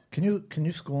 rounds. Can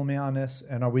you school me on this?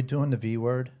 And are we doing the V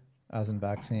word as in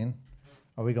vaccine?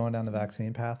 Are we going down the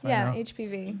vaccine path right now? Yeah,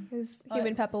 HPV is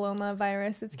human papilloma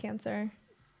virus. It's cancer.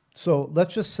 So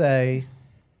let's just say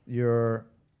you're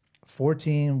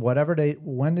 14,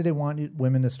 when do they want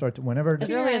women to start to, whenever?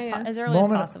 As early as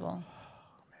possible.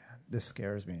 This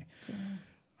scares me. Yeah.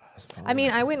 I mean,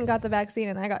 I went and got the vaccine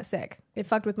and I got sick. It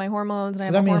fucked with my hormones and so I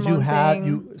have that a means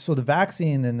hormone thing. So the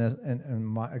vaccine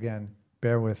again,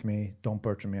 bear with me, don't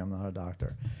butcher me, I'm not a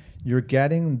doctor. You're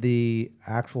getting the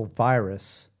actual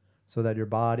virus so that your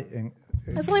body...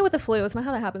 That's only with the flu. It's not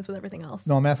how that happens with everything else.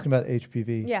 No, I'm asking about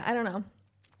HPV. Yeah, I don't know.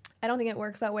 I don't think it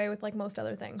works that way with like most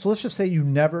other things. So let's just say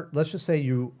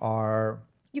you are...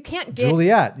 You can't get...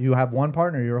 Juliet, you have one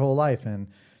partner your whole life, and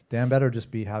Dan better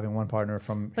just be having one partner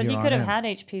from But here he on could have in. had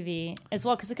HPV as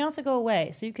well, because it can also go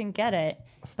away. So you can get it,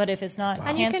 but if it's not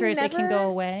cancerous, it can go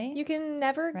away. You can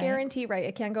never guarantee, right?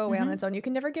 It can go away on its own. You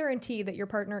can never guarantee that your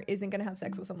partner isn't going to have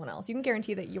sex with someone else. You can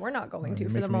guarantee that you're not going to,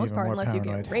 for the most part, unless you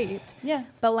get raped. Yeah.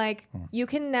 But like, you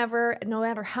can never, no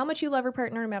matter how much you love your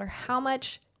partner, no matter how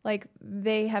much like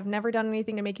they have never done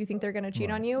anything to make you think they're going to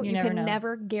cheat on you, you can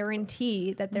never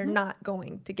guarantee that they're not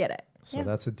going to get it. So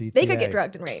that's a DTA. They could get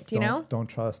drugged and raped, Don't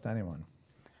trust anyone.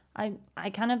 I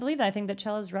kind of believe that. I think that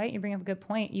Chella's right. You bring up a good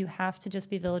point. You have to just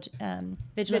be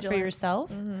vigilant for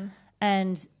yourself,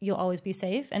 and you'll always be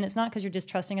safe. And it's not because you're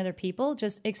distrusting other people.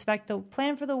 Just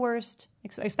plan for the worst,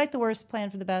 expect the worst,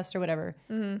 plan for the best, or whatever.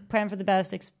 Plan for the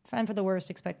best, plan for the worst,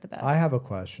 expect the best. I have a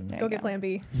question. Go get Plan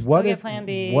B. What Plan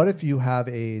if you have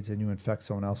AIDS and you infect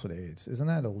someone else with AIDS? Isn't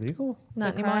that illegal?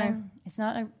 Not anymore. It's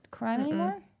not a crime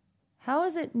anymore? How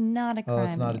is it not a crime? Oh,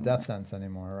 it's not anymore? a death sentence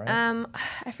anymore, right?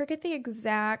 I forget the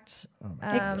exact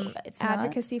it's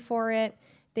advocacy for it.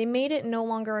 They made it no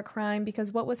longer a crime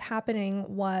because what was happening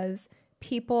was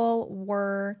people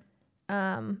were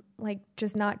like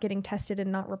just not getting tested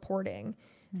and not reporting.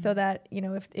 So that,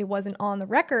 if it wasn't on the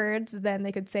records, then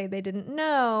they could say they didn't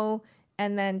know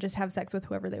and then just have sex with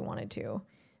whoever they wanted to.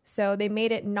 So they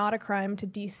made it not a crime to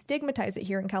destigmatize it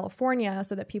here in California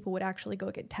so that people would actually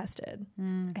go get tested.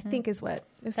 I think is what.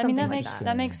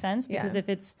 That makes sense because if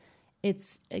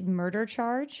it's a murder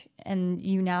charge and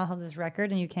you now have this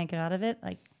record and you can't get out of it,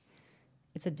 like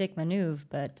it's a dick maneuver,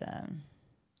 but I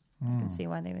can see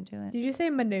why they would do it. Did you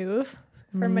say maneuver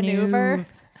for maneuver?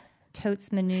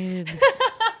 Totes maneuvers.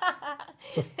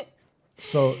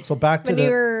 So back to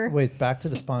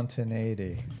the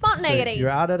spontaneity. Spontaneity. So you're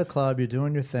out at a club, you're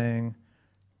doing your thing,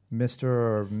 Mr.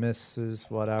 or Mrs.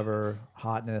 whatever,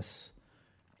 hotness.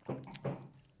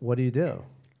 What do you do?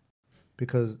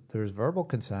 Because there's verbal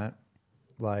consent,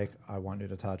 like, I want you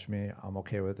to touch me, I'm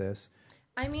okay with this.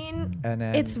 I mean, and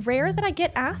then, it's rare that I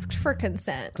get asked for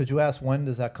consent. Could you ask, when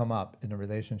does that come up in a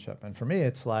relationship? And for me,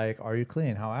 it's like, are you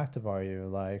clean? How active are you?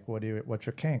 Like, what's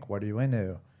your kink? What are you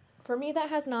into? For me, that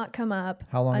has not come up.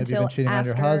 How long have you been cheating on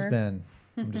your husband?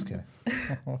 I'm just kidding.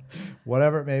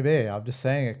 Whatever it may be. I'm just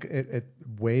saying it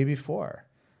way before.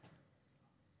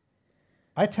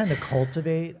 I tend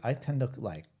to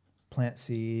like plant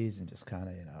seeds and just kind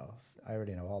of, I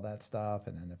already know all that stuff.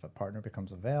 And then if a partner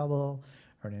becomes available,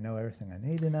 I already know everything I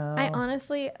need to know. I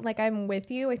honestly, I'm with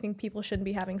you. I think people shouldn't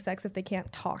be having sex if they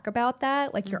can't talk about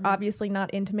that. Like, you're obviously not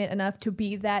intimate enough to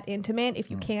be that intimate if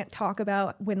you can't talk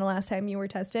about when the last time you were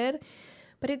tested.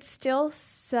 But it's still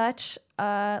such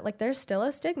there's still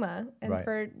a stigma. And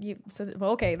for you,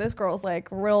 okay, this girl's like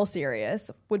real serious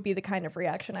would be the kind of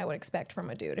reaction I would expect from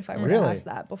a dude if I were to ask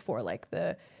that before like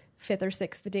the 5th or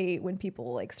 6th date when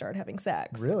people like start having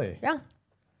sex. Really? Yeah.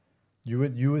 You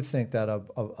would think that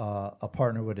a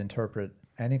partner would interpret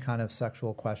any kind of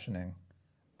sexual questioning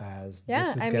as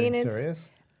this is getting serious?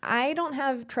 I don't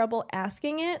have trouble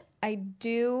asking it. I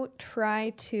do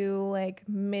try to like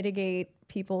mitigate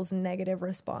people's negative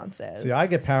responses. See, I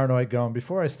get paranoid going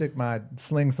before I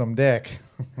sling some dick.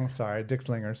 Sorry, dick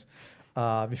slingers.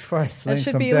 Before I sling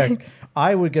some dick,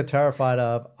 I would get terrified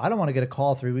of, I don't want to get a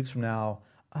call 3 weeks from now.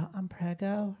 I'm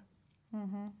preggo.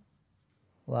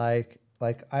 Like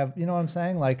you know what I'm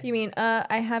saying? Like, you mean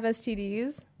I have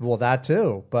STDs? Well, that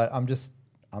too. But I'm just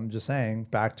saying,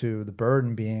 back to the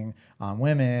burden being on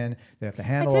women. They have to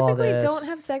handle all this. I typically don't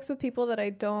have sex with people that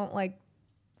I don't like.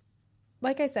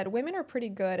 Like I said, women are pretty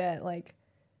good at like.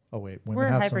 Oh wait, we're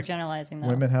hypergeneralizing though.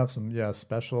 Women have some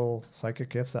special psychic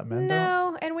gifts that men don't.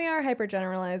 No, and we are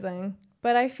hypergeneralizing.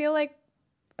 But I feel like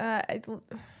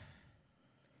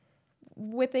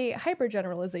with a hyper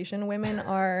generalization, women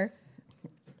are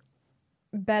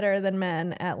better than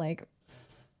men at like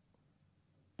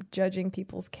judging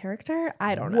people's character.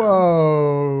 I don't know.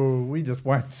 Whoa, we just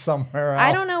went somewhere else.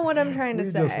 I don't know what I'm trying to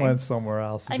We say. just went somewhere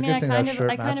else. It's I a mean, good thing I that kind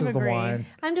shirt of matches the agree. wine.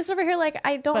 I'm just over here like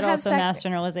I don't But have also sex. mass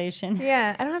generalization.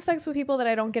 Yeah, I don't have sex with people that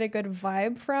I don't get a good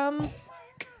vibe from.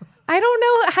 I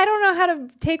don't know how to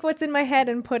take what's in my head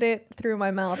and put it through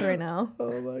my mouth right now.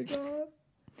 Oh my god.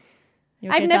 You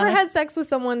okay, I've never Thomas? had sex with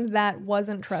someone that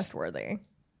wasn't trustworthy.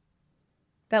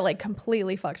 That like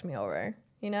completely fucked me over,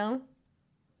 you know?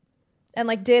 And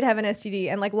like did have an STD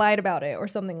and like lied about it or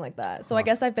something like that. So I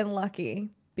guess I've been lucky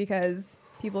because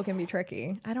people can be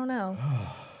tricky. I don't know.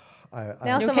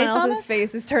 Now You someone okay, else's Thomas?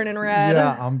 face is turning red.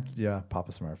 Yeah,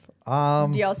 Papa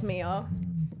Smurf. Dios mío.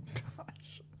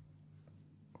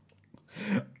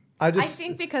 I I just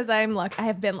think because I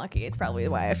have been lucky. It's probably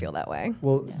why I feel that way.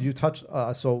 well, you touched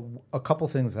so a couple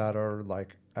things that are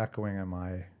like echoing in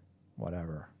my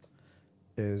whatever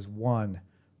is one,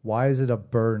 why is it a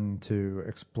burden to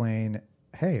explain,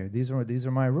 hey, these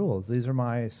are my rules, these are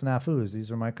my snafus,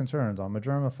 these are my concerns, I'm a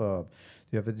germaphobe, do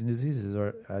you have any diseases,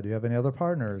 or do you have any other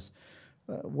partners?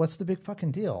 What's the big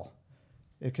fucking deal?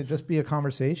 It could just be a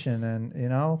conversation, and you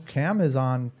know, Cam is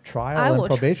on trial and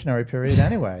probationary period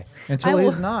anyway. Until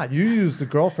he's not. You use the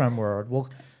girlfriend word. Well,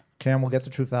 Cam will get the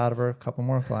truth out of her. A couple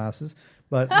more classes,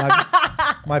 but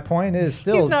my point is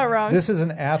still, He's not wrong. This is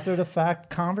an after the fact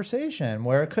conversation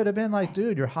where it could have been like,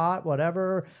 dude, you're hot,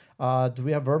 whatever. Do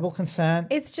we have verbal consent?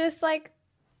 It's just like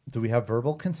Do we have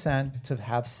verbal consent to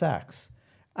have sex?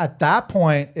 At that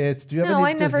point, it's do you have no,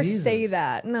 any I never diseases? say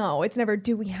that. No, it's never.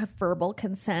 Do we have verbal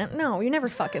consent? No, you never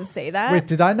fucking say that. Wait,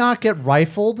 did I not get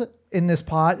rifled in this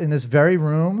pot in this very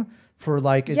room for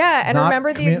like? Yeah, and not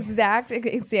remember the commu- exact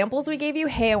examples we gave you?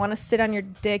 Hey, I want to sit on your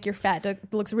dick. Your fat dick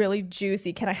looks really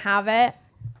juicy. Can I have it?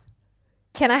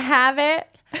 Can I have it?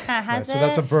 Right, so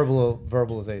that's a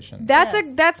verbalization.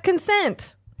 That's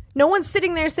consent. No one's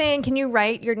sitting there saying, "Can you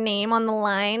write your name on the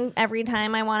line every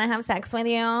time I want to have sex with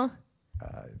you?"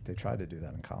 They try to do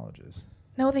that in colleges.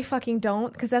 No, they fucking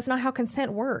don't, because that's not how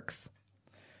consent works.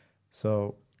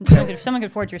 So Someone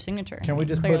could forge your signature. can we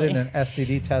just clearly. put in an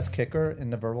STD test kicker in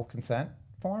the verbal consent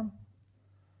form?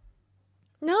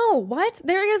 No, what?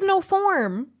 There is no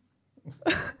form.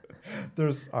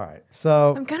 There's all right.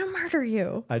 So I'm gonna murder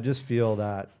you. I just feel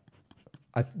that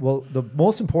the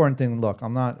most important thing, look,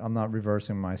 I'm not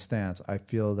reversing my stance. I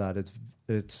feel that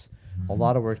it's a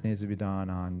lot of work needs to be done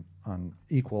on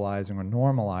equalizing or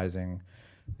normalizing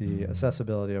the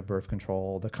accessibility of birth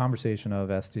control, the conversation of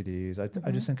STDs.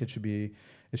 I just think it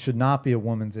should not be a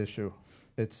woman's issue.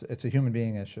 It's a human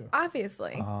being issue.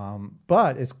 Obviously.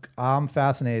 But I'm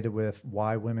fascinated with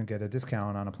why women get a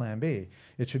discount on a plan B.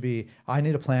 It should be, I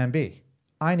need a plan B.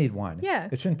 I need one. Yeah.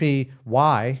 It shouldn't be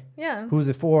why. Yeah. Who's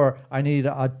it for? I need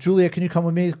Julia. Can you come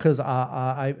with me because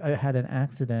I had an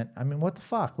accident? I mean, what the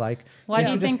fuck? Like, Why do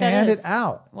you should think just that hand is? it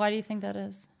out. Why do you think that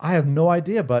is? I have no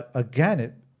idea, but again,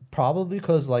 it probably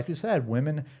because, like you said,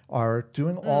 women are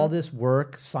doing all this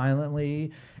work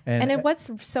silently, and what's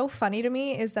so funny to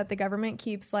me is that the government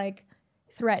keeps like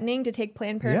threatening to take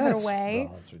Planned Parenthood away,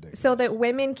 it's ridiculous. so that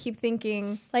women keep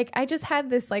thinking, like, I just had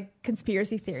this like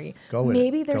conspiracy theory. Go with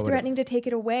Maybe it. they're Go with threatening to take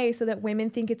it away so that women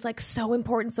think it's like so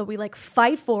important, so we like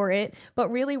fight for it.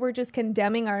 But really, we're just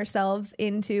condemning ourselves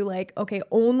into like, okay,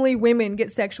 only women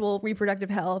get sexual reproductive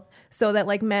health, so that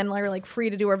like men are like free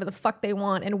to do whatever the fuck they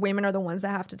want, and women are the ones that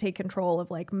have to take control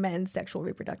of like men's sexual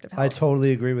reproductive health. I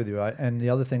totally agree with you. And the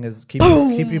other thing is keep you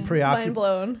Mind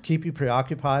blown. keep you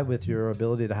preoccupied with your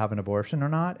ability to have an abortion or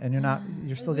not, and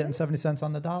you're still getting 70 cents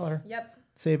on the dollar. Yep.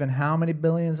 Saving how many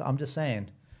billions? I'm just saying,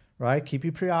 right? Keep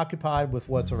you preoccupied with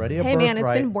what's already a Hey man, it's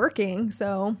birthright. been working,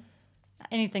 so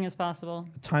Anything is possible.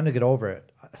 Time to get over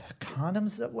it.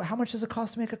 Condoms? How much does it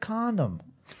cost to make a condom?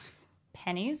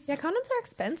 Pennies? yeah, condoms are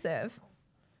expensive.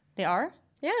 They are?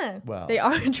 Yeah, Well- they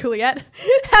are. Juliet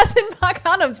hasn't bought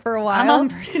condoms for a while. I'm on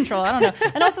birth control. I don't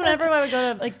know. And also, whenever I would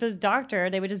go to like this doctor,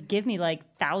 they would just give me like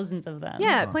thousands of them.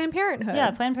 Yeah, Planned Parenthood.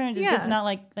 Yeah, Planned Parenthood just Yeah. gives them out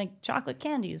like chocolate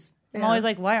candies. I'm Yeah. always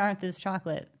like, why aren't this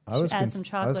chocolate? Should add some I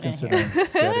was chocolate in considering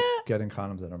here. getting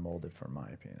condoms that are molded for my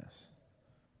penis.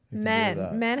 You can do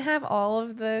that. Men have all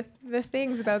of the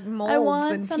things about molds I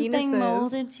want and something penises.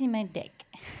 molded to my dick.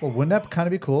 Well, wouldn't that kind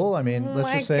of be cool? I mean, let's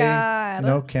my just say,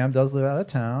 God. Cam does live out of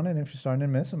town, and if you're starting to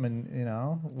miss him, and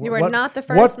You are not the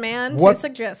first man to what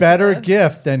suggest better this.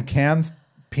 gift than Cam's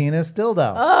penis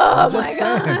dildo? Oh my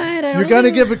God! I If don't you're gonna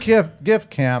even- give a gift,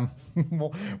 Cam,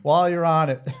 while you're on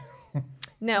it.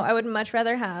 No, I would much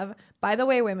rather have. By the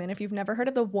way, women, if you've never heard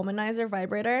of the Womanizer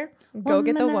vibrator, go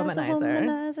get the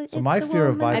Womanizer. So my fear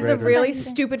of It's vibrators. a really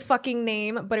stupid fucking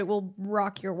name, but it will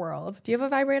rock your world. Do you have a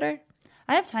vibrator?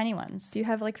 I have tiny ones. Do you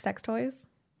have like sex toys?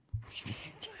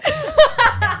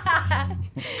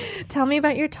 Tell me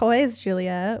about your toys,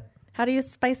 Juliet. How do you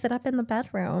spice it up in the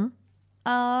bedroom?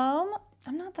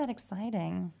 I'm not that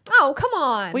exciting. Oh, come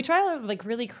on. We try like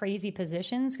really crazy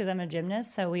positions because I'm a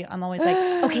gymnast. So I'm always like,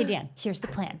 okay, Dan, here's the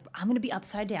plan. I'm going to be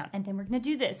upside down and then we're going to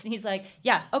do this. And he's like,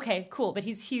 yeah, okay, cool. But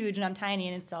he's huge and I'm tiny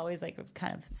and it's always like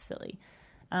kind of silly.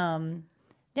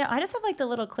 Yeah, I just have like the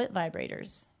little clit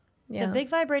vibrators. Yeah. The big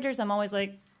vibrators, I'm always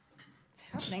like,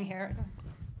 what's happening here?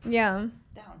 Yeah.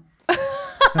 Down.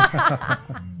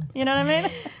 You know what I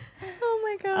mean? Oh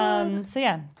my God. So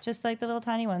yeah, just like the little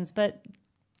tiny ones. But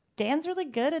Dan's really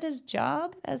good at his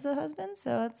job as a husband,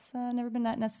 so it's never been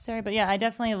that necessary. But yeah, I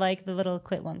definitely like the little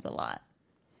clit ones a lot.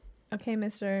 Okay,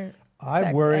 Mr. I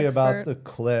Sex worry about expert. the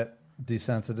clit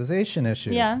desensitization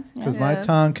issue. Yeah, Because yeah. my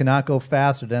tongue cannot go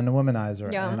faster than the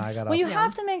womanizer, Yeah. and I got Well, you a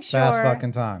have to make sure. fast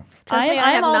fucking tongue. Trust me, I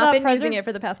I'm have all not about been using it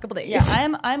for the past couple days. Yeah,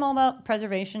 I'm all about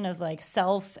preservation of like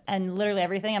self and literally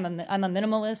everything. I'm a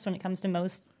minimalist when it comes to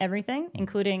most everything,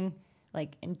 including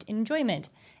like enjoyment.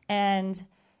 And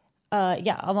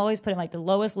yeah, I'm always putting like the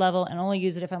lowest level and only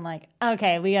use it if I'm like,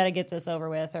 okay, we got to get this over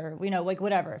with, or like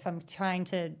whatever. If I'm trying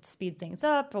to speed things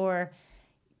up or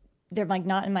they're like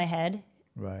not in my head.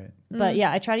 Right. But yeah,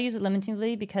 I try to use it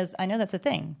limitingly because I know that's a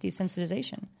thing,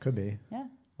 desensitization. Could be. Yeah.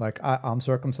 Like, I'm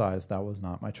circumcised. That was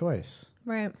not my choice.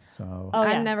 Right. So, Oh, yeah.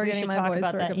 I'm never We getting should my talk boys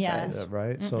about that, yeah. circumcised.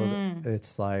 right? So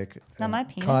it's like it's not my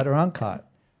penis. cut or uncut.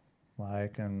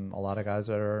 Like, and a lot of guys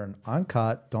that are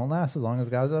uncut don't last as long as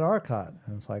guys that are cut.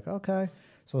 And it's like, okay.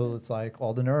 So it's like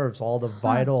all the nerves, all the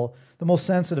vital, the most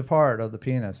sensitive part of the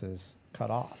penis is cut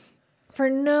off. For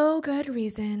no good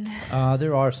reason.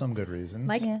 There are some good reasons.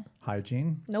 Like? Yeah.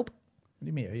 Hygiene. Nope. What do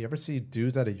you mean? You ever see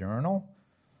dudes at a urinal?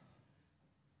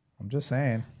 I'm just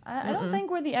saying. I don't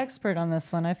think we're the expert on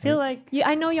this one. I feel like,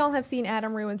 I know y'all have seen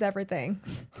Adam Ruins Everything.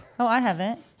 oh, I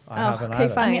haven't. I haven't okay,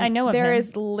 either. fine. I mean, I know of there him.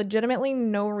 is legitimately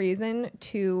no reason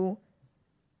to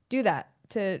do that.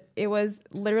 It was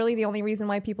literally the only reason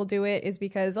why people do it is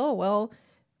because, oh, well,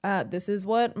 this is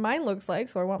what mine looks like,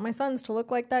 so I want my sons to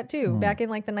look like that too. Back in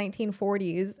like the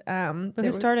 1940s. But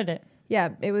who started it?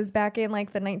 Yeah, it was back in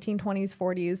like the 1920s,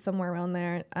 40s, somewhere around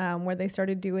there, where they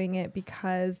started doing it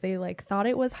because they like thought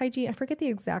it was hygiene. I forget the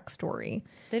exact story.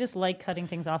 They just like cutting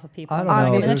things off of people. I don't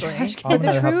know. Obviously. There's- But I'm the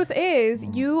gonna have- truth is,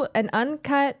 an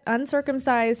uncut,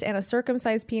 uncircumcised, and a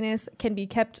circumcised penis can be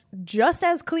kept just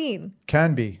as clean.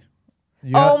 Can be.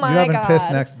 You Oh you my haven't pissed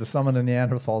God. next to some of the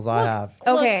Neanderthals I have.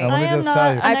 Okay. And let me I am just not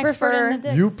tell you. an I expert prefer- in the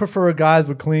dicks. You prefer guys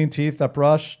with clean teeth that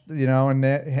brush, and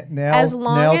nail As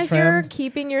long nail as you're trimmed?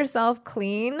 keeping yourself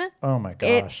clean, Oh my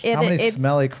gosh! it- How many it's-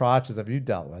 smelly crotches have you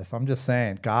dealt with? I'm just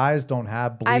saying, guys don't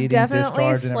have bleeding, definitely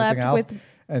discharge, and everything slept else, with-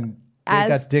 and they as-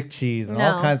 got dick cheese and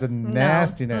all No, kinds of no,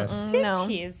 nastiness. Dick no.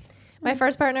 cheese. My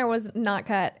first partner was not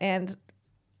cut, and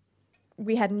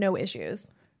we had no issues.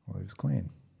 Well, he was clean.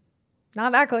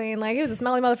 Not that clean. Like, he was a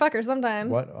smelly motherfucker sometimes.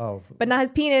 What? Oh, But not his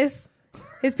penis.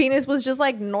 His penis was just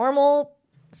like normal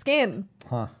skin.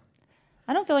 huh?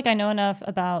 I don't feel like I know enough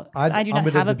about. I do I'm not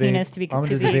gonna have a debate- penis to be I'm gonna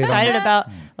debate on excited that. about,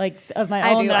 like of my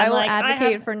I own. do. that I I'm will like,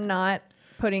 advocate have- for not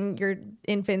putting your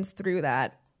infants through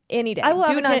that any day. I will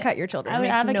Do not advocate- cut your children. I It would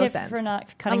makes no advocate sense. for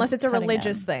not cutting, Unless it's a cutting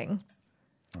religious them.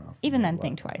 thing. Even then,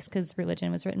 think twice because religion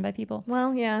was written by people.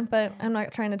 Well, yeah, but I'm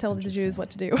not trying to tell the Jews what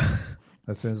to do.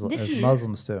 That's The as Jews.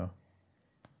 Muslims too.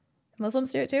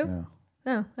 Muslims do it too? Yeah.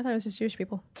 No, I thought it was just Jewish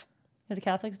people. Do the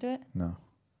Catholics do it? No.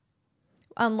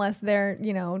 Unless their,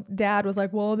 dad was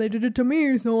like, well, they did it to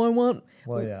me, so I want.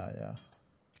 Well, yeah.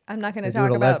 I'm not going They to do,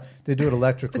 talk about. they do it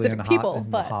electrically in, specific people, in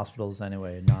but- hospitals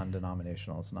anyway,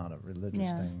 non-denominational. It's not a religious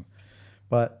Yeah. thing.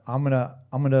 But I'm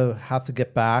gonna have to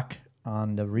get back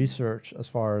on the research as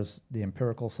far as the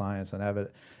empirical science and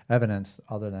evidence,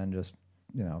 other than just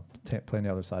playing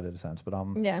the other side of the fence. But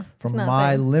Yeah, it's from not a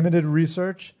my thing. limited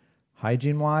research,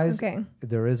 hygiene wise, Okay.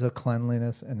 there is a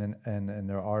cleanliness and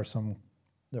there are some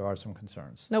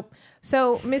concerns. Nope.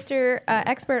 So, Mr.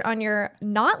 Expert, on your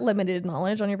not limited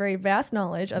knowledge, on your very vast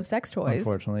knowledge of sex toys,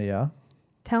 Unfortunately, yeah.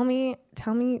 tell me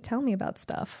about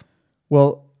stuff.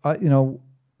 Well,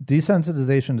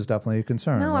 desensitization is definitely a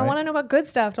concern. No, I right? want to know about good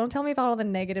stuff. Don't tell me about all the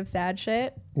negative, sad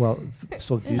shit. Well,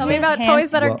 so Tell me about Hand-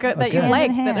 toys that are Well, good, that you again-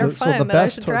 like, that are So fun, the that I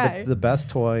best should toy, try. the best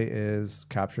toy is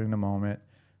capturing the moment,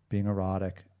 being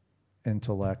erotic,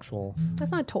 intellectual.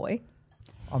 That's not a toy.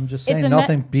 I'm just It's saying a me-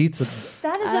 nothing beats it.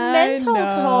 That is a I mental know.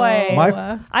 toy.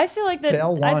 My I feel like that.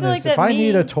 Fail I one feel is like that if I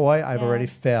need me- a toy, I've Yeah. already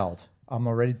failed. I'm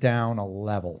already down a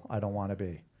level I don't want to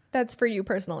be. That's for you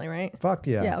personally, right? Fuck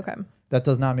yeah. Yeah, okay. That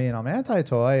does not mean I'm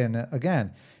anti-toy. And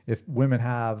again, if women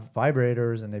have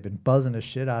vibrators and they've been buzzing the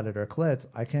shit out of their clits,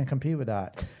 I can't compete with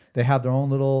that. They have their own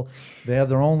little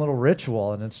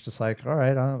ritual, and it's just like, all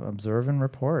right, I'll observe and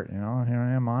report. You know, here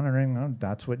I am monitoring. Oh,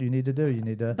 that's what you need to do. You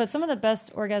need to. But some of the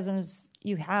best orgasms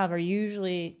you have are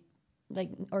usually like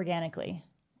organically.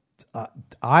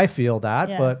 I feel that,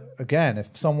 Yeah. but again,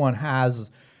 if someone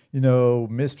has,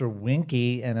 Mr.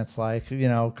 Winky, and it's like,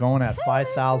 going at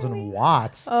 5,000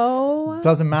 watts, Oh,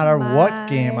 doesn't matter what my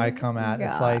game I come at.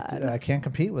 It's like God. I can't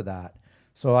compete with that.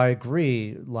 So I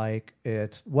agree. Like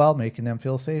it's making them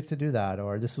feel safe to do that,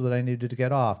 or this is what I needed to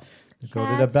get off. Go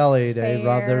to the That's belly. They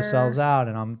rub fair. themselves out,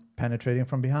 and I'm penetrating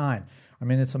from behind. I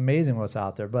mean, it's amazing what's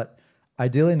out there, but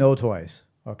ideally, no toys.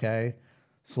 Okay,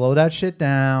 slow that shit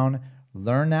down.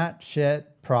 Learn that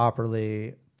shit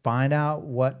properly. Find out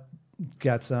what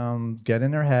gets them. Get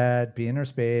in their head. Be in their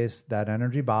space. That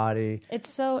energy body. It's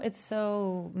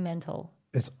so mental.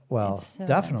 It's so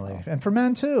definitely. mental. And for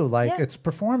men too, like Yeah. it's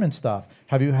performance stuff.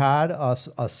 Have you had a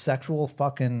sexual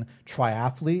fucking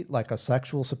triathlete, like a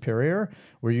sexual superior,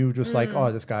 where you just like,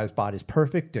 oh, this guy's body's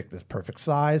perfect, dick this perfect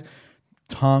size,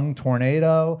 tongue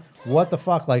tornado, what the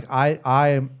fuck? Like I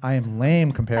am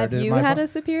lame compared Have to you my had a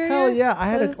superior? Hell yeah, I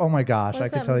had What is- oh my gosh, what I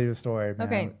is could that? tell you a story, man.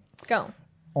 Okay, go.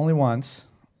 Only once.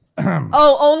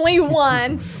 Oh, only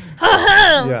once.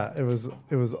 Yeah, it was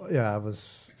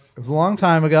a long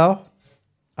time ago.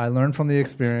 I learned from the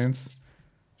experience.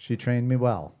 She trained me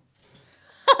well.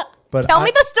 But Tell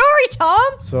me the story, Tom.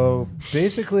 So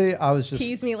basically, I was just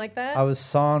Tease me like that. I was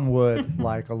sawing wood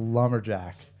like a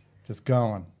lumberjack, just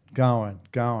going,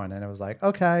 and it was like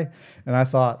okay. And I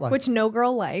thought like, Which no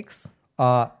girl likes.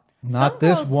 not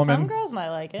this woman. Some girls might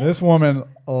like it. This woman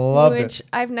loved Which it.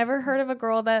 I've never heard of a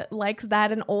girl that likes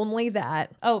that and only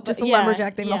that. Oh, just but the yeah,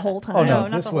 lumberjack thing yeah. the whole time. Oh No, no,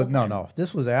 not this the was whole time. no.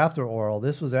 This was after oral.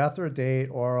 This was after a date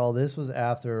oral. This was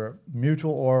after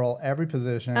mutual oral. Every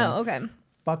position. Oh, okay.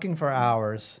 Fucking for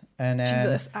hours, and then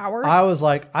Jesus, hours? I was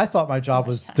like, I thought my job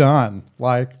was done.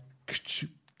 Like,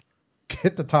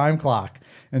 hit the time clock,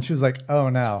 and she was like, "Oh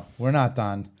no, we're not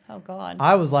done." Oh God.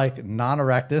 I was like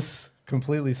non-erectus,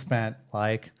 completely spent.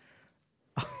 Like,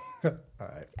 all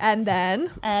right. And then.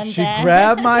 and She then,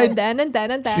 grabbed my And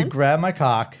then. she grabbed my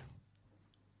cock,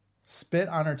 spit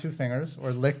on her 2 fingers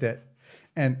or licked it,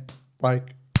 and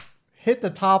like hit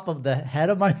the top of the head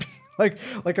of my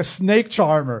like a snake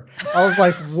charmer. I was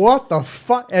like, what the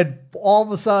fuck? And all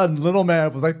of a sudden, little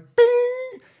man was like,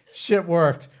 bing! Shit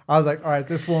worked. I was like, all right,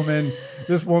 this woman.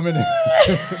 I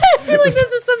feel like this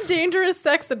is some dangerous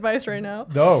sex advice right now.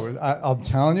 No, I'm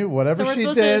telling you, whatever So we're she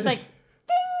supposed to did. just like,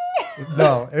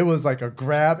 No, it was like a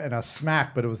grab and a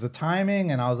smack, but it was the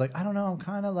timing, and I was like, I don't know, I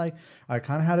kind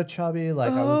of had a chubby,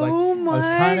 like I was Oh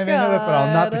kind of into it, but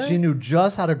I'm not. God. But she knew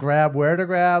just how to grab, where to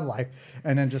grab, like,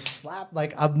 and then just slap,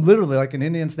 like I'm literally like an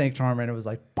Indian snake charmer, and it was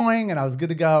like boing, and I was good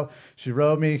to go. She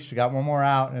rode me, she got one more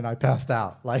out, and I passed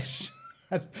out, like.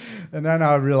 And then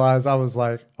I realized I was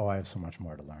like, oh, I have so much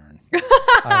more to learn.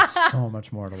 I have so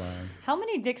much more to learn. how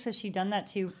many dicks has she done that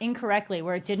to incorrectly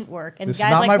where it didn't work? And This the is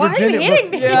guy's not like, my why virginity. are you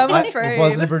hitting me? Yeah, I'm It afraid.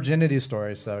 wasn't a virginity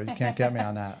story, so you can't get me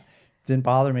on that. Didn't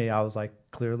bother me. I was like,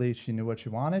 clearly she knew what she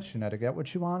wanted. She knew how to get what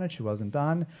she wanted. She wasn't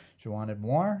done. She wanted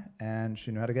more, and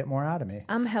she knew how to get more out of me.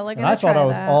 I'm hella And gonna I thought try I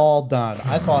was that. all done.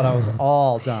 I thought I was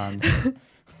all done.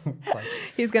 It's like,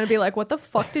 He's gonna be like, "What the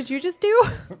fuck did you just do?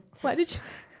 Why did you?"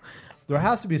 there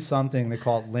has to be something, they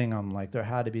call it lingam. Like there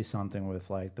had to be something with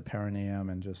like the perineum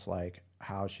and just like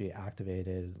how she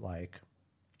activated, like,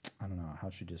 I don't know, how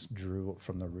she just drew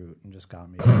from the root and just got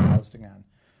me aroused again.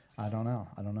 I don't know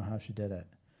how she did it.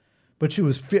 But she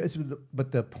was,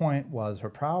 but the point was her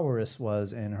prowess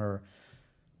was in her,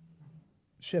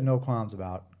 she had no qualms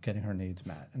about getting her needs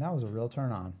met. And that was a real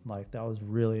turn on. Like that was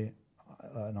really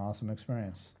an awesome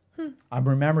experience. I'm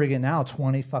remembering it now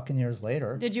 20 fucking years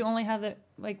later. Did you only have the,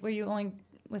 like, were you only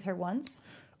with her once?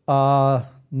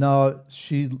 No,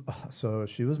 she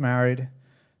was married.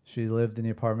 She lived in the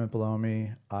apartment below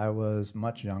me. I was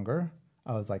much younger.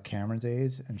 I was like Cameron's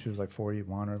age, and she was like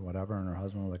 41 or whatever, and her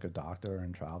husband was like a doctor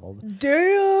and traveled.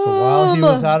 Damn. So while he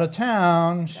was out of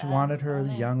town, she That's wanted her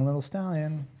funny. young little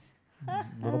stallion,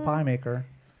 little pie maker,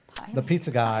 the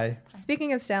pizza guy.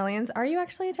 Speaking of stallions, are you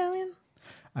actually Italian?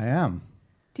 I am.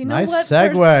 Do you know Nice what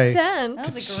segue. percent? That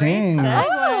was a Ka-ching. great segue.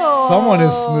 Oh. Someone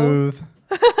is smooth.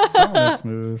 Someone is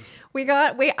smooth.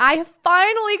 I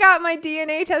finally got my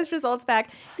DNA test results back.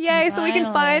 Yay, so we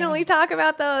can Finally. finally talk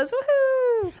about those.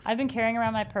 Woohoo! I've been carrying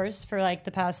around my purse for like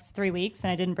the past 3 weeks,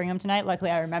 and I didn't bring them tonight.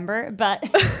 Luckily, I remember, but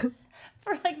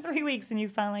for like 3 weeks, and you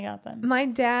finally got them. My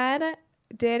dad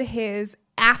did his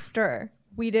after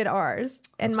we did ours.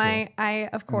 And That's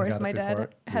of course, got it my before dad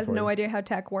it- has before no you- idea how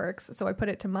tech works. So I put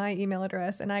it to my email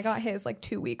address and I got his like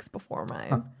 2 weeks before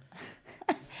mine.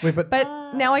 Wait, but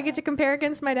But now I get to compare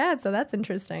against my dad. So that's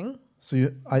interesting.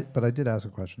 so but I did ask a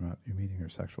question about you meeting your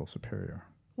sexual superior.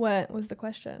 What was the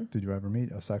question? Did you ever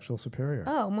meet a sexual superior?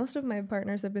 Oh, most of my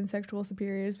partners have been sexual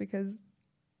superiors because,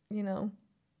 you know,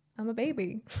 I'm a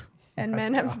baby and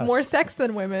men have more sex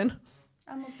than women.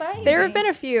 I'm a baby. There have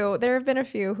been a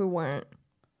few who weren't,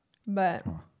 but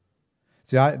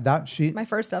See, my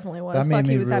first definitely was. that made Fuck,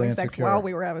 me he was really having sex insecure. while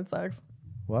we were having sex.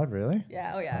 What, really?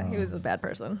 Yeah, oh yeah, he was a bad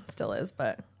person, still is,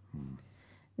 but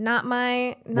not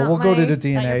my. Not Well, we'll go to the Not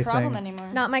your DNA problem thing.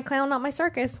 anymore. Not my clown, not my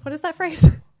circus. What is that phrase?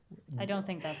 I don't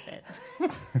think that's it.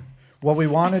 What we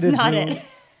wanted That's to not do, it.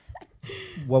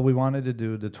 what we wanted to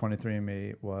do to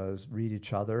 23andMe was read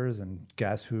each other's and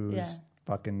guess whose Yeah.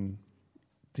 fucking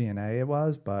DNA it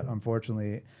was. But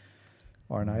unfortunately,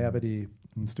 our naivety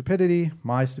and stupidity,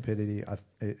 my stupidity,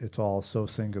 it's all so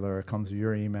singular. It comes to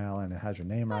your email and it has your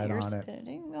name Not right your on it.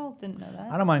 stupidity. We all didn't know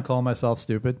that. I don't mind calling myself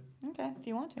stupid. Okay, if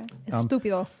you want to. It's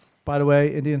stupido. By the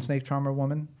way, Indian snake charmer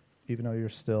woman, even though you're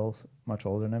still much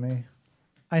older than me,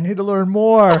 I need to learn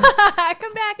more.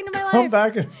 Come back into my life. Come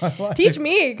back in my life. Teach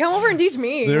me. Come over and teach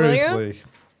me. Will you? Seriously.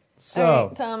 So, All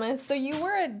right, Thomas. So you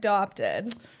were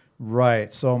adopted.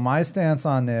 right. So my stance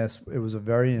on this, it was a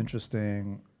very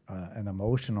interesting and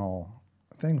emotional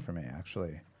thing for me,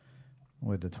 actually,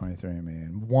 with the 23andMe.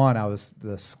 And one, I was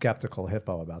the skeptical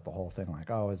hippo about the whole thing.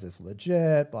 Like, oh, is this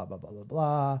legit? Blah, blah, blah, blah,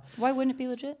 blah. Why wouldn't it be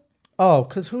legit? Oh,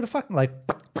 because who the fuck, like,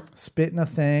 spit in a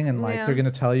thing and, like, Yeah. they're going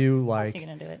to tell you, How's like, he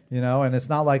gonna do it? you know, and it's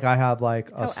not like I have,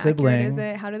 like, a How sibling. accurate is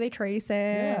it? How do they trace it?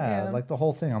 Yeah, like the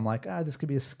whole thing. I'm like, this could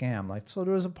be a scam. Like, so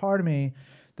there was a part of me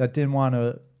that didn't want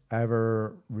to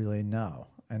ever really know.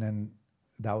 And then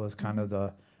that was kind of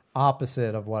the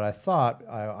opposite of what I thought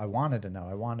I wanted to know.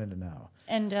 I wanted to know.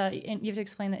 And you have to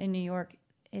explain that in New York,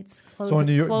 it's closed, So in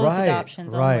New York, closed right,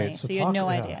 adoptions right. only. So you had talk- no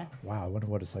yeah. idea. Wow, I wonder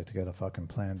what it's like to get a fucking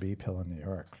Plan B pill in New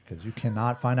York because you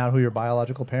cannot find out who your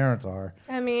biological parents are.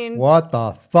 I mean, What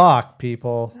the fuck,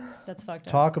 people? That's fucked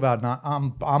up. Talk about not.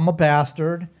 I'm a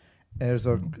bastard.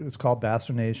 It's called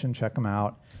Bastard Nation. Check them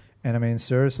out. And I mean,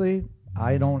 seriously,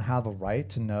 I don't have a right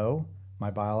to know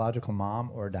my biological mom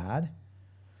or dad.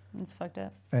 It's fucked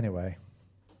up. Anyway,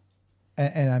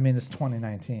 and I mean, it's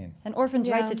 2019. An orphan's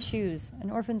Yeah. right to choose.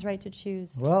 An orphan's right to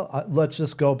choose. Well, let's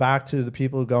just go back to the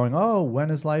people going, oh, when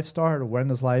does life start or when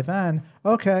does life end?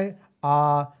 Okay,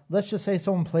 let's just say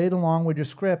someone played along with your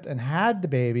script and had the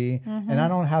baby, and I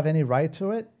don't have any right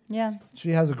to it. Yeah.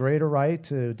 She has a greater right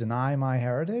to deny my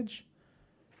heritage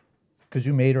because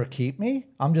you made her keep me.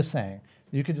 I'm just saying.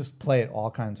 You could just play it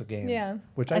all kinds of games, Yeah.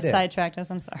 which I I did. sidetracked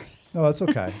us. I'm sorry. No, it's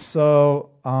okay. So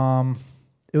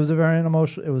it was very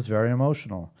emotional. It was very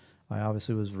emotional. I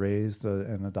obviously was raised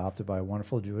and adopted by a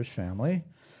wonderful Jewish family,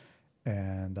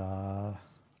 and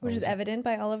which is evident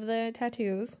by all of the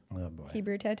tattoos, oh boy,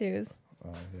 Hebrew tattoos.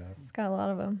 oh yeah, It's got a lot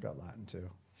of them. got Latin too.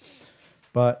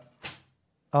 But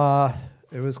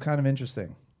it was kind of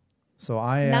interesting. So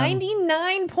I am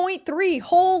 99.3.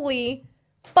 Holy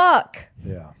fuck.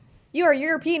 yeah, You are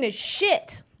European as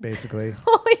shit. basically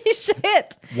Holy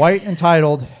shit. white,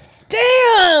 entitled.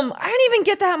 Damn. I didn't even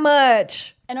get that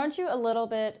much. And aren't you a little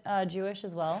bit Jewish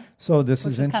as well? So this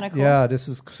Which is kinda cool. Yeah, this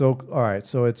is so all right.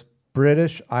 So it's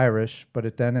British, Irish,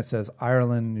 but then it says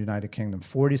Ireland, United Kingdom,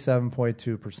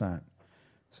 47.2%.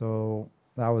 So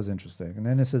that was interesting. And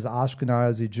then it says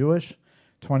Ashkenazi Jewish,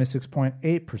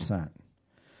 26.8%.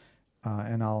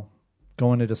 And I'll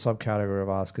go into the subcategory of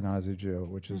Ashkenazi Jew,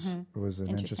 which was an interesting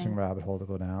Interesting. rabbit hole to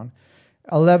go down.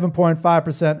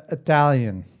 11.5%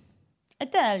 Italian.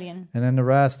 Italian. And then the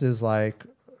rest is like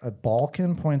a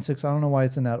Balkan, 0.6. I don't know why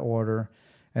it's in that order.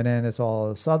 And then it's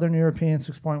all Southern European,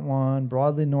 6.1.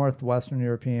 Broadly Northwestern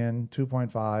European,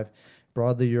 2.5.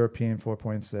 Broadly European,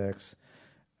 4.6.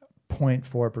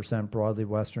 0.4% broadly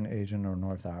Western Asian or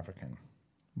North African,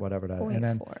 whatever that. And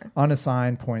then 0.4.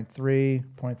 unassigned, 0.3.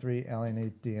 0.3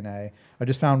 alienated DNA. I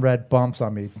just found red bumps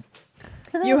on me.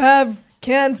 You have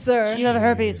cancer. You have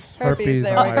herpes. Herpes,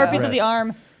 there on we my go. Herpes of the wrist.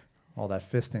 arm. All that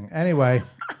fisting. Anyway.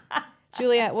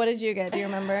 Juliet, what did you get? Do you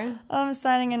remember? I'm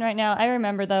signing in right now. I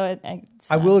remember though.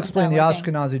 I will explain the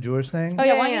working. Ashkenazi Jewish thing. Oh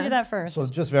yeah, yeah, why don't yeah. you do that first? So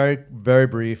just very, very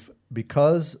brief,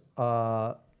 because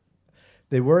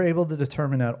they were able to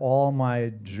determine that all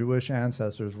my Jewish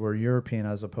ancestors were European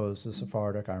as opposed to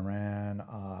Sephardic, Iran,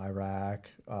 Iraq.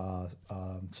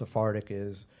 Sephardic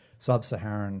is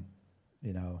sub-Saharan,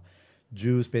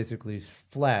 Jews basically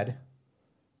fled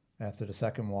after the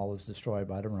Second Wall was destroyed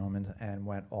by the Romans and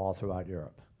went all throughout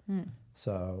Europe.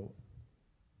 So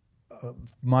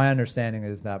my understanding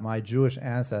is that my Jewish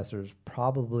ancestors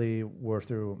probably were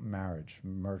through marriage,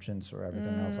 merchants or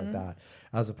everything else like that,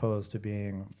 as opposed to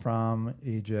being from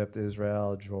Egypt,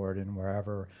 Israel, Jordan,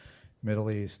 wherever,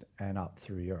 Middle East, and up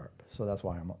through Europe. So that's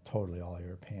why I'm totally all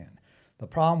European. The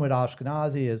problem with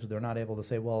Ashkenazi is they're not able to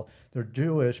say, well, they're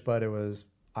Jewish, but it was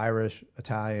Irish,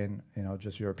 Italian,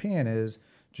 just European. Is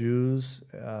Jews,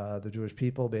 the Jewish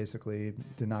people basically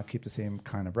did not keep the same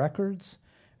kind of records.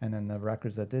 And then the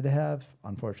records that did have,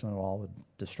 unfortunately, were all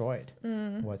destroyed.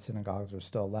 What synagogues are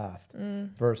still left.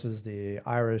 Versus the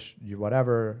Irish,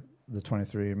 whatever, the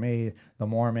 23andMe, the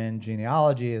Mormon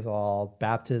genealogy is all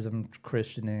baptism,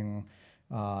 christening,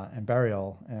 and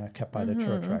burial kept by the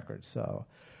church records. So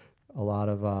a lot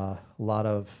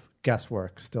of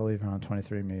guesswork still even on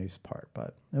 23andMe's part.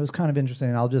 But it was kind of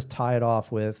interesting. I'll just tie it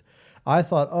off with, I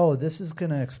thought, oh, this is going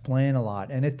to explain a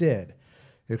lot. And it did.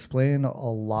 It explained a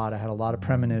lot. I had a lot of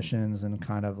premonitions and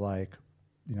kind of like,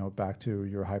 back to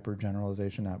your hyper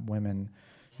generalization that women,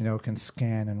 can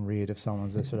scan and read if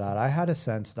someone's this or that. I had a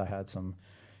sense that I had some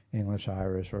English,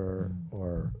 Irish, or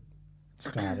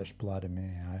Scottish blood in me.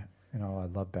 I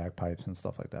love bagpipes and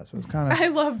stuff like that. So it's kind of. I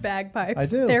love bagpipes. I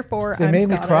do. Therefore, they I'm made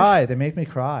Scottish. me cry. They make me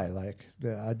cry. Like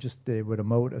they would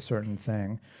emote a certain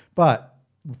thing. But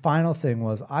the final thing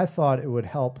was, I thought it would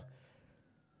help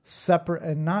separate,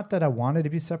 and not that I wanted to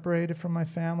be separated from my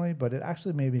family, but it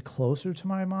actually made me closer to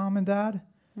my mom and dad.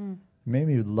 Made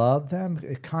me love them.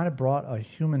 It kind of brought a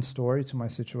human story to my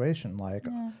situation. Like,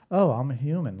 oh, I'm a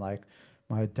human. Like,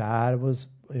 my dad was,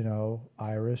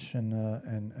 Irish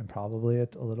and probably a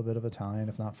little bit of Italian,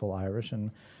 if not full Irish,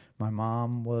 and my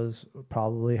mom was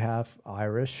probably half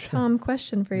Irish. Tom,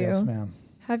 question for you. Yes, ma'am.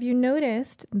 Have you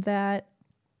noticed that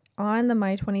on the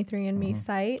My23andMe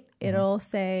site, it'll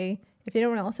say, if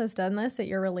anyone else has done this that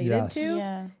you're related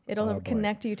to, it'll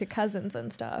connect you to cousins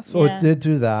and stuff. So it did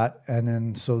do that. And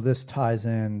then, so this ties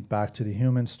in back to the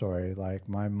human story. Like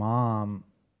my mom,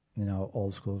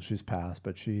 old school, she's passed,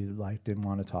 but she didn't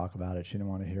want to talk about it. She didn't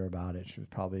want to hear about it. She was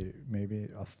probably maybe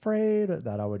afraid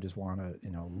that I would just want to,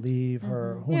 leave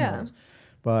her. Who knows?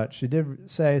 But she did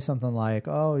say something like,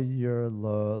 oh, you're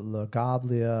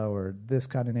Lagavlia or this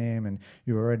kind of name. And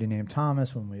you were already named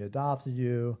Thomas when we adopted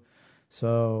you.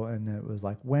 So, and it was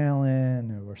like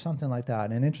Whalen or something like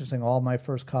that. And interesting, all my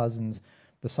first cousins,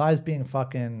 besides being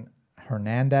fucking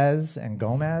Hernandez and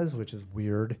Gomez, which is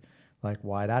weird, like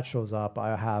why that shows up,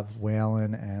 I have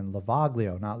Whalen and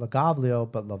Lavaglio, not Lagavlio,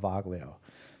 but Lavaglio.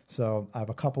 So I have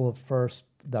a couple of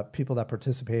people that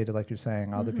participated, like you're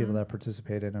saying, other people that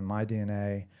participated in my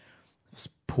DNA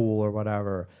pool or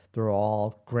whatever. They're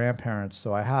all grandparents.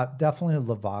 So I have definitely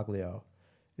Lavaglio.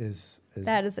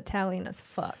 That is Italian as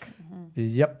fuck.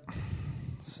 Yep.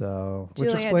 So,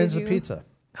 Julia, which explains the pizza.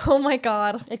 Oh my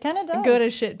god, It kind of does. good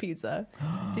as shit pizza.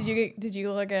 Did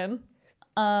you look in?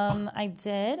 I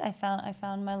did. I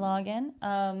found my login.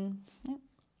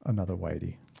 Another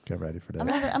whitey. Get ready for this.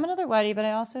 I'm another whitey, but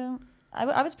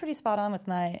I was pretty spot on with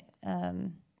my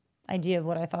idea of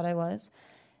what I thought I was.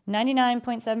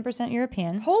 99.7%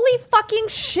 European. Holy fucking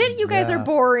shit, you guys are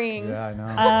boring. Yeah, I know.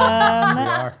 We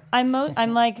are.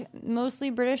 I'm like mostly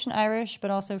British and Irish,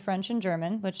 but also French and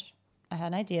German, which I had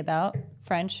an idea about.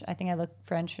 French, I think I look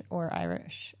French or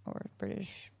Irish or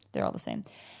British. They're all the same.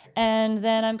 And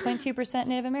then I'm 0.2%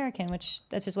 Native American, which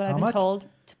that's just what I've been told.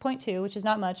 To 0.2, which is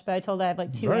not much, but I told I have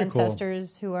like two Very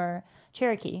ancestors who are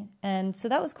Cherokee. And so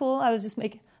that was cool. I was just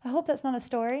I hope that's not a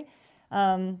story.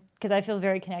 Because I feel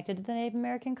very connected to the Native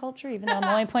American culture, even though I'm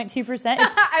only 0.2%. It's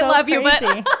so I love crazy.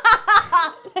 you,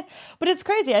 but but it's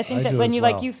crazy. I think that when you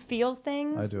you feel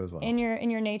things in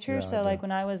your nature. Yeah, so like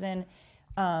when I was in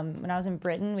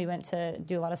Britain, we went to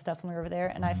do a lot of stuff when we were over there,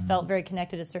 and I felt very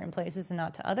connected to certain places and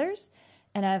not to others.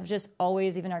 And I've just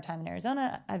always, even our time in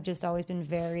Arizona, I've just always been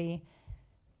very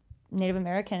Native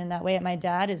American in that way. And my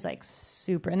dad is like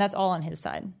super, and that's all on his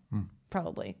side,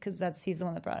 probably, because he's the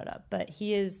one that brought it up. But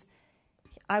he is.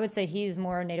 I would say he's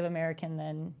more Native American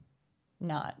than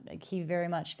not. Like he very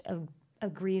much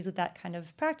agrees with that kind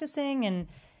of practicing,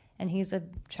 and he's a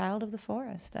child of the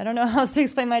forest. I don't know how else to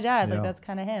explain my dad. Yeah. Like that's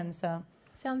kind of him. So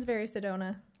sounds very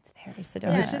Sedona. it's very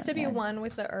Sedona. Yeah, it's just to be one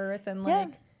with the earth and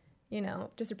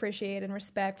just appreciate and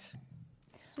respect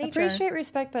nature. Appreciate,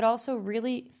 respect, but also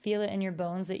really feel it in your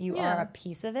bones that you are a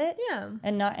piece of it. Yeah.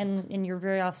 And not and you're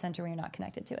very off center when you're not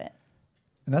connected to it.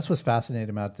 And that's what's fascinating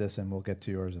about this, and we'll get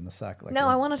to yours in a sec. No,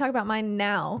 I want to talk about mine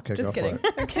now. Okay, just go kidding. for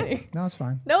it. I'm kidding. No, it's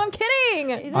fine. No, I'm kidding.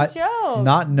 It's a joke.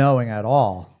 Not knowing at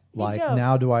all. Like jokes.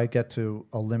 now, do I get to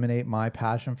eliminate my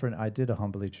passion for? I did a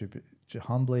humbly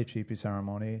cheapy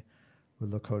ceremony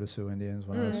with Lakota Sioux Indians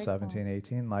when I was 17,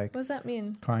 18. Like What does that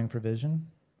mean? crying for vision.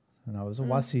 and I was a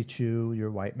Wasichu,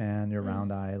 you're white man, you're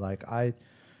round eye. Like, I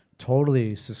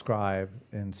totally subscribe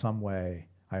in some way.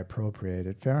 I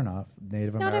appropriated, fair enough,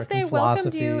 Native Not American if they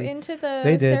philosophy. welcomed you into the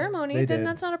They did. ceremony, They then did.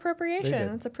 that's not appropriation. They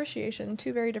did. It's appreciation.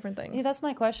 Two very different things. Yeah, that's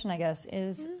my question, I guess,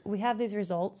 is we have these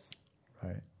results.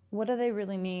 Right. What do they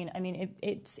really mean? I mean,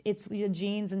 it's the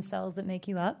genes and cells that make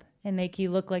you up and make you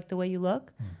look like the way you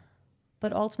look.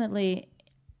 But ultimately,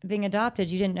 being adopted,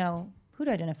 you didn't know who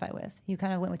to identify with. You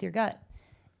kind of went with your gut.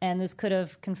 And this could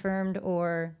have confirmed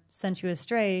or sent you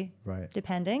astray, Right.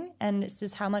 depending. And it's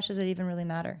just how much does it even really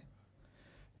matter?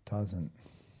 Doesn't.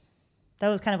 That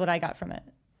was kind of what I got from it.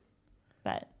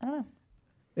 But I don't know.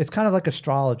 It's kind of like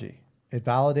astrology. It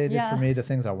validated Yeah. for me the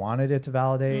things I wanted it to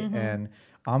validate, and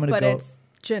I'm going to but go. it's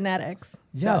genetics.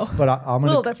 Yes, so. but I'm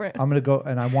Little going different. I'm going to go,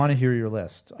 and I want to hear your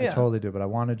list. I Yeah. totally do, but I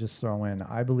want to just throw in.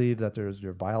 I believe that there's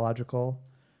your biological,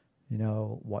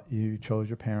 what you chose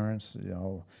your parents,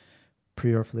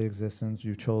 pre-earthly existence.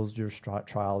 You chose your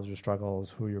trials, your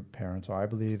struggles, who your parents are. I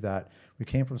believe that we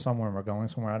came from somewhere and we're going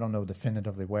somewhere. I don't know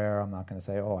definitively where. I'm not going to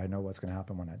say, oh, I know what's going to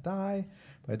happen when I die,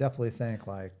 but I definitely think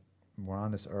like we're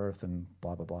on this earth and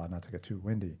blah blah blah. Not to get too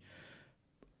windy.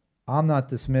 I'm not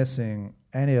dismissing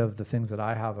any of the things that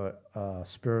I have a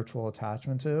spiritual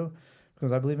attachment to,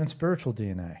 because I believe in spiritual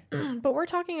DNA. But we're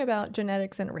talking about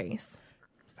genetics and race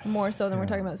more so than we're Yeah,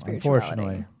 talking about spirituality.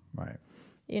 Unfortunately, right.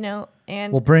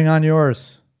 And Well, bring on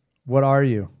yours. What are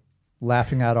you?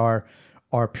 Laughing at our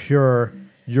pure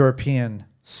European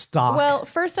stock. well,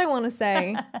 first I want to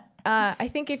say, I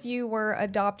think if you were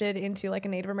adopted into like a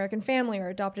Native American family or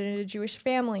adopted into a Jewish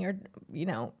family, or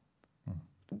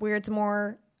where it's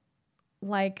more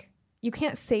like you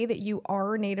can't say that you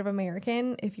are Native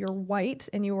American if you're white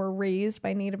and you were raised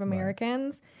by Native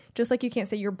Americans. Just like you can't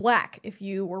say you're black if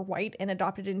you were white and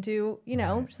adopted into,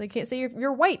 just like you can't say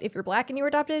you're white if you're black and you were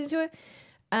adopted into it.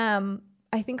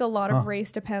 I think a lot of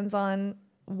race depends on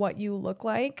what you look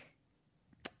like,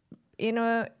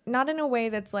 not in a way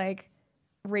that's like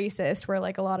racist, where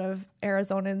like a lot of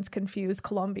Arizonans confuse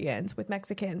Colombians with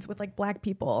Mexicans with like black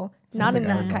people. Not in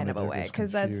that kind of a way,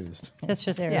 because That's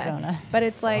just Arizona. yeah. But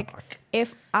it's like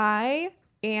if I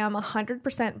am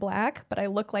 100% black, but I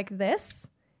look like this,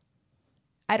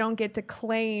 I don't get to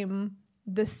claim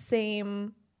the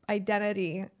same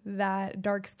identity that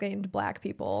dark-skinned black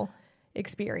people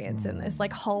experience in this.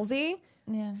 Like Halsey,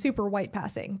 super white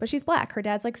passing, but she's black. Her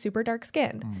dad's like super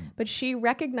dark-skinned, but she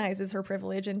recognizes her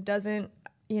privilege and doesn't,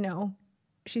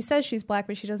 she says she's black,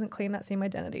 but she doesn't claim that same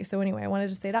identity. So anyway, I wanted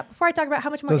to say that before I talk about how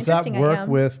much more Does that interesting I am. work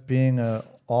with being a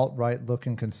alt-right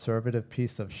looking conservative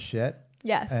piece of shit?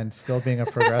 Yes. And still being a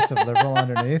progressive liberal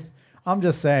underneath? I'm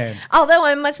just saying. Although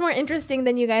I'm much more interesting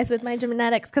than you guys with my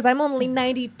genetics, because I'm only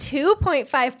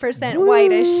 92.5%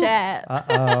 white as shit.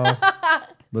 Uh-oh.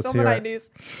 Let's So hear many it. news.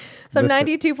 So I'm Listen.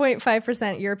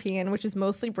 92.5% European, which is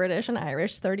mostly British and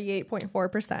Irish,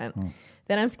 38.4%.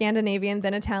 Then I'm Scandinavian,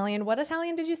 then Italian. What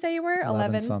Italian did you say you were?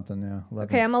 11? something, yeah.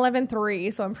 11. Okay, I'm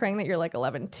 11.3, so I'm praying that you're like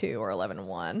 11.2 or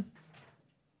 11.1.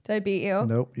 Did I beat you?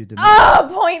 Nope, you didn't. Oh,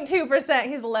 0.2%.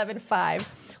 He's 11.5,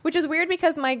 which is weird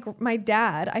because my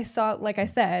dad, I saw, like I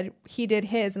said, he did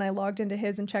his and I logged into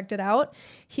his and checked it out.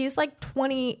 He's like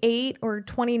 28 or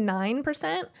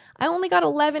 29%. I only got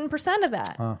 11% of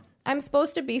that. Huh. I'm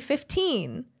supposed to be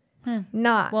 15.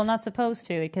 Not. Well, not supposed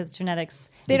to, because genetics.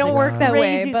 They is don't a work that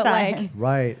way, crazy but science. like,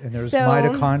 Right, and there's So-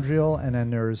 mitochondrial, and then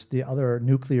there's the other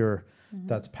nuclear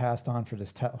that's passed on for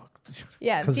this.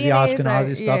 yeah, Because the DNAs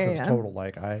Ashkenazi are- stuff yeah, is yeah. total,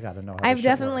 like, I got to know how I've this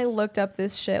shit definitely works. looked up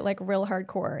this shit like real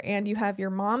hardcore, and you have your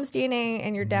mom's DNA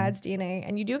and your dad's DNA,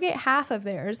 and you do get half of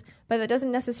theirs, but that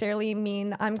doesn't necessarily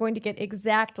mean I'm going to get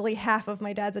exactly half of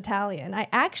my dad's Italian. I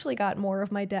actually got more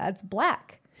of my dad's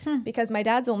black because my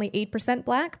dad's only 8%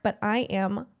 black, but I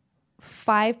am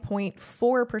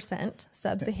 5.4%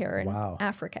 sub-Saharan Wow.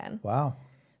 African. Wow.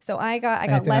 So I got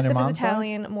Anything on less your of his mom's side?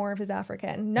 Italian, more of his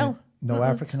African. No. No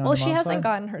African on Well, your she mom's hasn't side?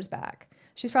 gotten hers back.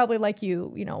 She's probably like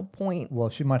you, point. Well,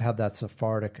 she might have that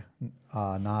Sephardic,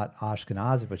 not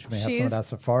Ashkenazi, but she may have some She's of that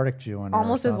Sephardic Jew in her. or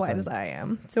Almost as white something. as I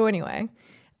am. So anyway,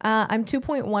 I'm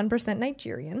 2.1%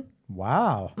 Nigerian.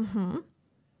 Wow.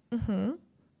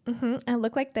 I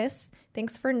look like this.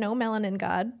 Thanks for no melanin,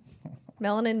 God.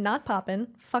 Melanin not popping.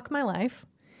 Fuck my life.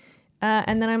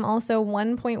 And then I'm also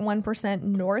 1.1%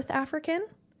 North African.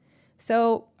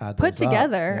 So Add put those up,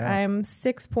 together, yeah. I'm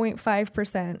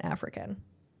 6.5% African.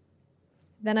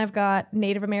 Then I've got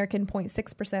Native American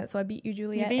 0.6%. So I beat you,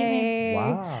 Juliet. beat me. A.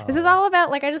 Wow. This is all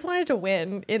about, I just wanted to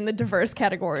win in the diverse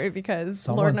category because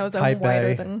Lord knows I'm type whiter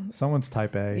A. than... Someone's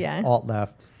type A. Yeah. Alt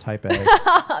left, type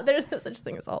A. There's no such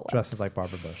thing as all left. Dresses like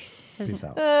Barbara Bush. Peace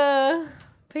out. But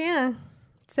yeah.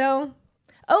 So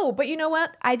Oh, but you know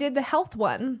what? I did the health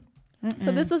one.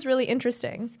 So this was really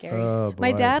interesting. Scary. Oh,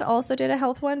 My boy. dad also did a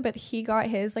health one, but he got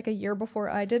his like a year before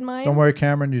I did mine. Don't worry,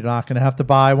 Cameron. You're not going to have to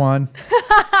buy one.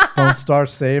 Don't start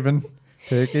saving.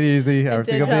 Take it easy. I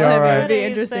Everything did will be tell all him it would right. be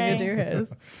interesting to do his.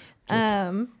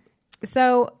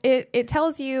 So it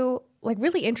tells you like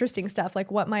really interesting stuff,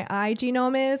 like what my eye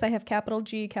genome is. I have capital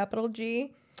G, capital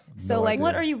G. So No like idea.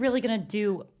 What are you really going to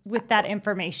do with that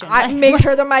information? I make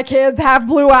sure that my kids have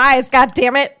blue eyes. God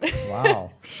damn it.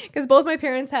 Wow. Because both my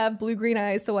parents have blue-green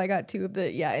eyes, so I got two of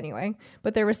the, anyway.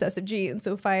 But they're recessive genes.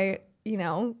 So if I,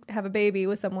 have a baby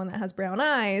with someone that has brown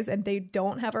eyes and they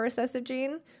don't have a recessive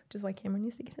gene, which is why Cameron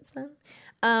needs to get his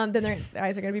done, then their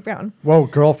eyes are going to be brown. Whoa,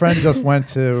 girlfriend just went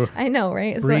to... I know,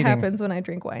 right? That's Breeding. what happens when I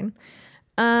drink wine.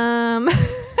 Dang.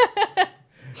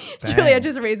 Julia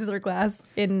just raises her glass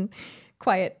in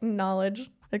quiet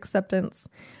knowledge, acceptance.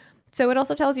 So it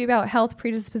also tells you about health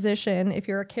predisposition, if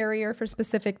you're a carrier for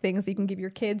specific things you can give your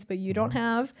kids but you don't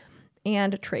have,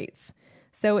 and traits.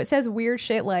 So it says weird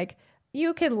shit like,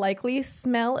 you can likely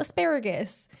smell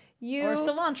asparagus. or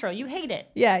cilantro. You hate it.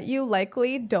 Yeah, you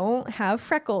likely don't have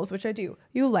freckles, which I do.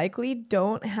 You likely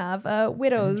don't have a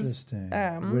widow's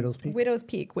Interesting. Widow's peak? Widow's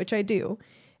peak, which I do.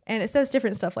 And it says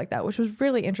different stuff like that, which was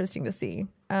really interesting to see.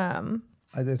 I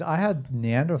had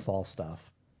Neanderthal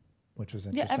stuff, which was Yeah,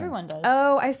 interesting. everyone does.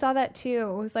 Oh, I saw that too.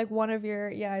 It was like one of your.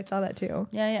 Yeah, I saw that too.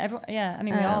 Yeah. I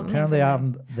mean, we all. Apparently,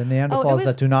 the Neanderthals Oh, it was-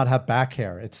 that do not have back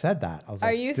hair. It said that. I was Are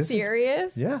like, you this is-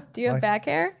 serious? Yeah. Do you have like- back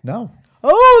hair? No.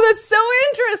 Oh, that's so Yeah.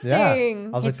 interesting. I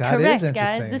was like, It's that is correct, interesting.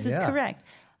 guys. This is Yeah. correct.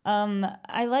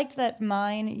 I liked that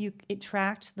mine. It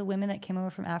tracked the women that came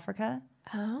over from Africa.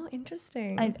 Oh,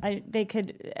 interesting. They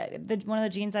could. One of the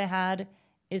genes I had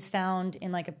is found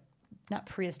in like a not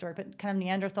prehistoric, but kind of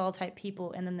Neanderthal type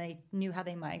people, and then they knew how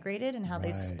they migrated and how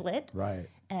they split. Right.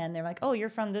 And they're like, oh, you're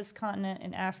from this continent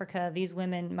in Africa. These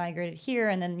women migrated here,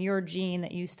 and then your gene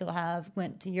that you still have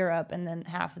went to Europe, and then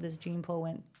half of this gene pool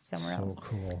went somewhere So else,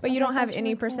 cool. but you don't have that's any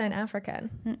really cool. percent African.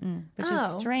 which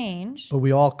Oh. is strange. But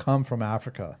we all come from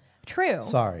Africa. True.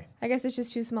 Sorry. I guess it's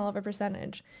just too small of a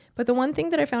percentage. But the one thing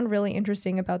that I found really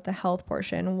interesting about the health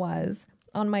portion was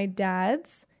on my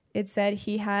dad's, it said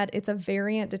it's a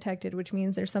variant detected, which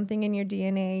means there's something in your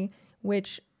DNA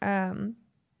which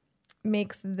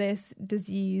makes this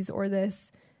disease or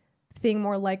this thing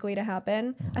more likely to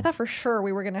happen. I thought for sure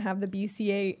we were going to have the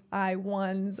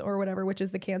BCAI1s or whatever, which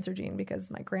is the cancer gene,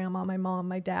 because my grandma, my mom,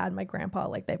 my dad, my grandpa,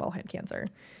 like they've all had cancer.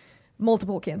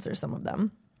 Multiple cancers, some of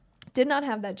them. Did not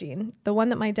have that gene. The one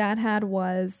that my dad had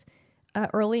was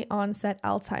early onset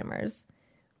Alzheimer's,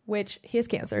 which he has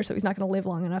cancer, so he's not going to live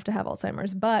long enough to have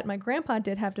Alzheimer's. But my grandpa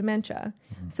did have dementia.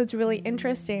 So it's really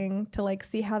interesting to like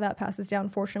see how that passes down.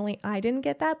 Fortunately, I didn't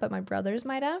get that, but my brothers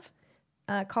might have.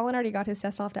 Colin already got his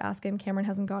test. I'll have to ask him. Cameron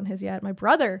hasn't gotten his yet. My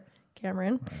brother,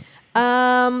 Cameron.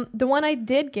 Right. The one I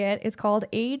did get is called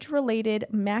age-related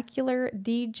macular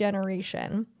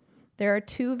degeneration. There are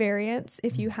 2 variants.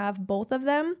 If you have both of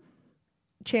them,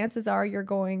 chances are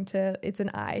it's an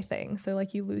eye thing. So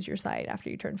like you lose your sight after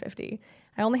you turn 50.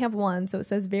 I only have one. So it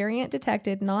says variant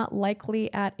detected, not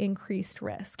likely at increased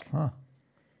risk. Huh.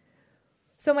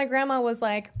 So my grandma was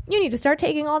like, you need to start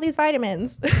taking all these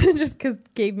vitamins. Just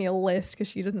gave me a list because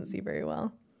she doesn't see very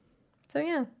well. So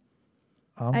yeah.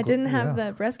 I didn't have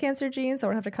the breast cancer gene, so I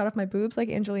don't have to cut off my boobs like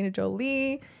Angelina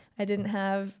Jolie. I didn't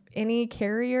have any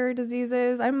carrier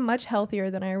diseases. I'm much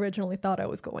healthier than I originally thought I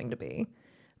was going to be.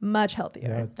 Much healthier.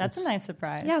 Yeah, That's a nice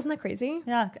surprise. Yeah, isn't that crazy?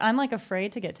 Yeah, I'm like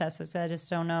afraid to get tested. So I just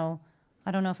don't know.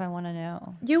 I don't know if I want to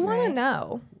know. You want to Right?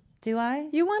 know. Do I?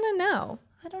 You want to know.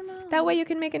 I don't know. That way you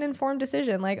can make an informed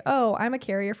decision. Like, oh, I'm a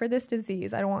carrier for this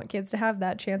disease. I don't want kids to have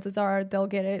that. Chances are they'll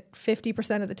get it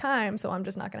 50% of the time, so I'm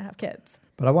just not going to have kids.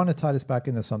 But I want to tie this back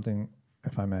into something,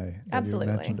 if I may, that Absolutely.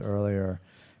 you mentioned earlier,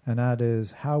 and that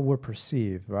is how we're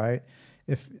perceived, right?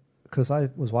 Because I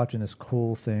was watching this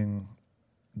cool thing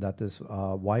that this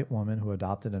white woman who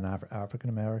adopted an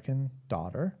African-American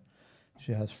daughter,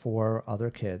 she has 4 other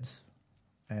kids.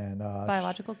 And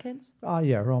Biological kids?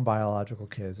 yeah, her own biological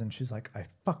kids. And she's like, I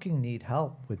fucking need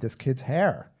help with this kid's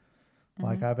hair.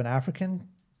 Like, I have an African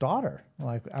daughter,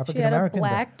 like She had a African-American.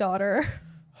 black daughter.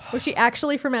 Was she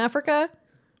actually from Africa?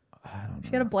 I don't know.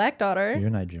 She had a black daughter. You're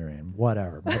Nigerian,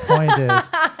 whatever. My point is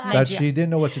that she didn't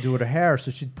know what to do with her hair,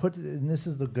 so she'd put. And this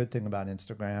is the good thing about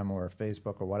Instagram or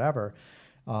Facebook or whatever.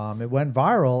 It went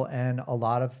viral, and a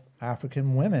lot of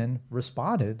African women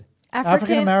responded.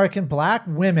 African American, black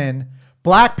women,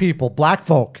 black people, black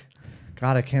folk.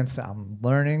 God, I can't say. I'm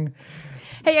learning.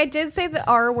 Hey, I did say the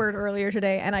R word earlier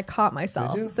today, and I caught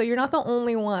myself. Did you? So you're not the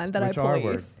only one that Which I R police.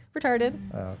 word? retarded.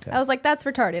 Okay. I was like, that's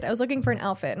retarded. I was looking for an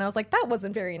outfit, and I was like, that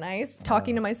wasn't very nice.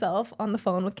 Talking to myself on the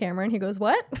phone with Cameron. He goes,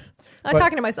 what? I'm But-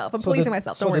 talking to myself. I'm pleasing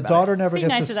myself. Don't so worry the about daughter it. never Be gets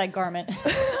nice to to that garment.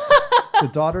 the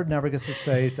daughter never gets to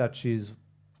say that she's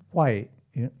white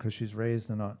because she's raised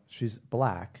in she's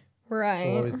black. She'll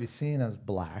Right. always be seen as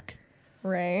black.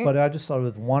 Right. But I just thought it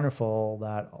was wonderful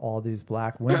that all these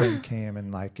black women came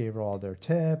and like gave her all their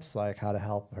tips, like how to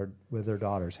help her with her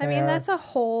daughter's I hair. mean, that's a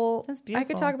whole. That's I could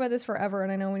beautiful. talk about this forever,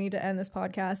 and I know we need to end this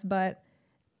podcast, but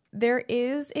there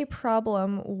is a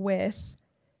problem with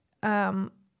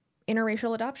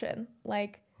interracial adoption.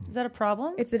 Like, Is that a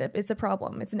problem? it's a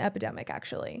problem. It's an epidemic,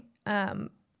 actually. Drop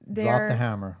the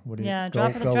hammer. What do you? Yeah, go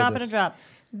drop it, with drop it, a this. drop.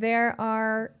 There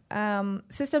are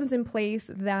systems in place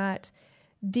that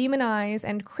demonize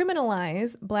and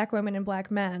criminalize black women and black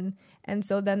men, and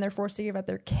so then they're forced to give up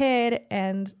their kid,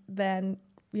 and then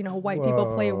white people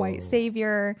play white Whoa.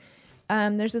 savior.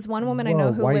 There's this one woman I know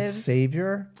Whoa, who white lives.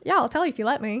 savior. Yeah, I'll tell you if you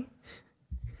let me.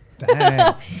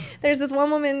 Dang. There's this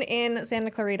one woman in Santa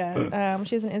Clarita.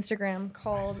 She has an Instagram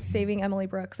called Saving Emily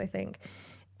Brooks, I think,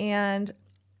 and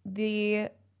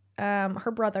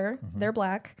her brother, they're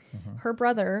black. Her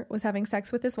brother was having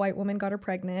sex with this white woman, got her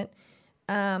pregnant.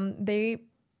 They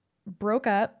broke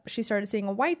up. She started seeing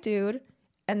a white dude,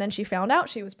 and then she found out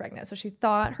she was pregnant. So she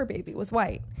thought her baby was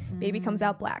white. Baby comes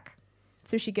out black.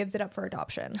 So she gives it up for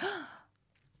adoption.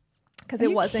 Because Are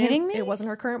you kidding me? it wasn't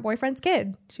her current boyfriend's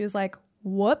kid. She was like,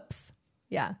 whoops.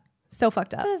 Yeah. So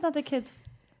fucked up. That is not the kid's.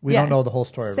 We Yeah. don't know the whole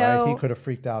story, right? So He could have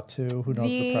freaked out too. Who knows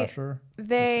the pressure?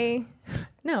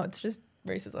 No, it's just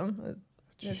racism.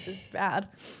 It's just bad.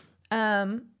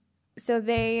 So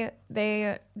they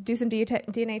do some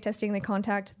DNA testing. They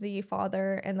contact the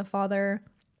father, and the father,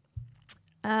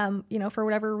 for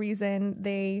whatever reason,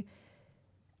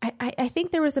 I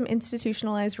think there was some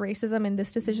institutionalized racism in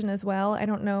this decision as well. I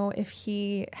don't know if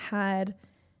he had,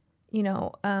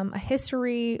 a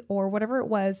history or whatever it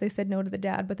was. They said no to the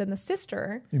dad, but then the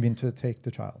sister, You mean to take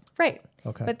the child? right?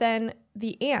 Okay. But then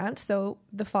the aunt, so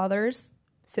the father's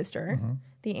sister,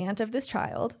 the aunt of this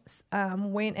child,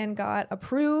 went and got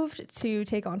approved to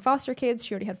take on foster kids.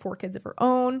 She already had 4 kids of her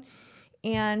own.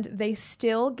 And they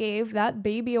still gave that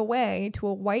baby away to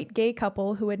a white gay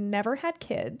couple who had never had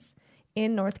kids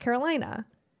in North Carolina.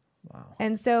 Wow.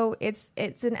 And so it's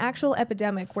an actual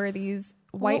epidemic where these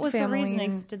white What was families. the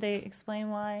reasoning? Did they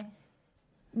explain why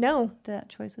No, that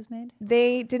choice was made?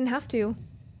 they didn't have to.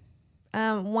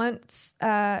 Once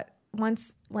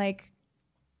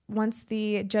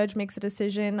the judge makes a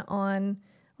decision on,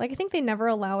 I think they never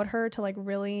allowed her to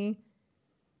really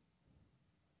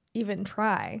even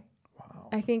try. Wow.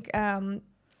 I think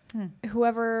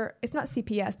whoever, it's not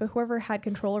CPS, but whoever had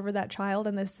control over that child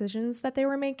and the decisions that they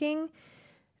were making,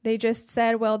 they just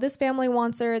said, well, this family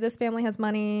wants her, this family has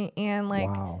money, and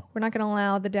Wow. we're not going to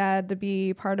allow the dad to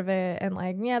be part of it. And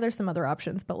there's some other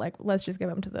options, but let's just give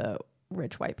them to the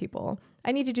rich white people.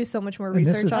 I need to do so much more And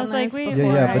this research is- on I was like, this we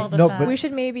before Yeah, all but the no, facts. but- we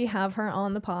should maybe have her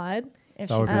on the pod. If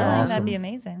That she's would be willing, awesome. that'd be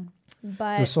amazing.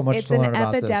 But There's so much it's to an learn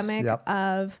about this. epidemic Yep.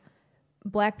 of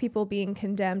black people being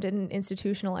condemned and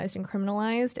institutionalized and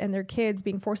criminalized, and their kids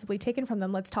being forcibly taken from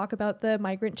them. Let's talk about the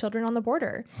migrant children on the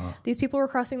border. These people were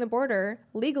crossing the border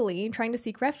legally, trying to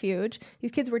seek refuge.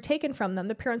 These kids were taken from them.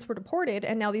 The parents were deported,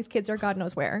 and now these kids are God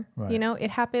knows where. Right.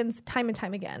 It happens time and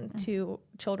time again to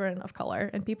children of color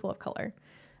and people of color.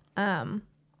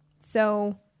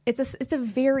 So it's a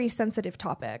very sensitive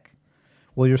topic.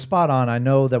 Well, you're spot on. I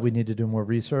know that we need to do more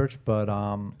research, but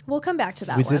We'll come back to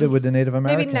that we one. did it with the Native Maybe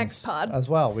Americans next pod. as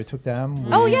well. We took them.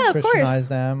 We Oh, yeah, of course. Christianized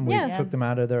them. We Yeah. took them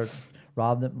out of their,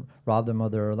 robbed them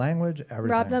of their language,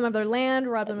 everything. Rob them of their land,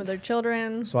 rob them of their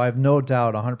children. So I have no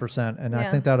doubt, 100%, and I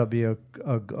Yeah. think that'll be a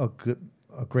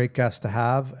great guest to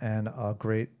have and a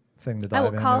great thing to dive I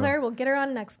into. will call her. We'll get her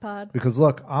on next pod. Because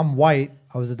look, I'm white.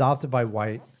 I was adopted by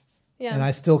white, Yeah. and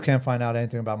I still can't find out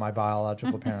anything about my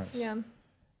biological parents. yeah.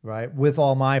 Right, with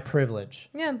all my privilege.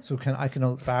 Yeah. So I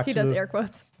can back He to does air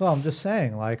quotes. Well, I'm just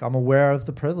saying, I'm aware of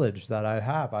the privilege that I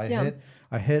have.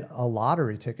 I hit a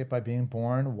lottery ticket by being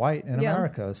born white in Yeah.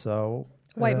 America. So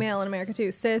White male in America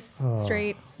too. Cis,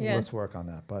 straight. Yeah. let's work on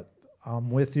that. But I'm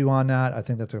with you on that. I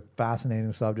think that's a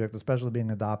fascinating subject, especially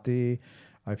being an adoptee.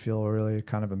 I feel really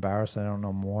kind of embarrassed. I don't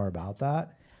know more about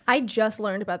that. I just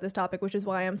learned about this topic, which is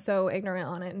why I'm so ignorant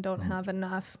on it and Mm. don't have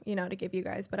enough, to give you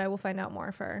guys. But I will find out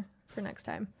more for next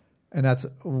time. And that's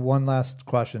one last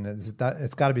question: is that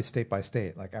it's got to be state by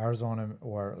state, like Arizona,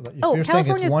 or if Oh, you're saying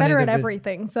California's it's one better at individ-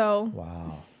 everything. So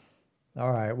Wow.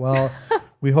 All right. Well,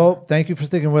 thank you for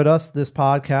sticking with us this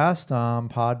podcast,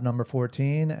 pod number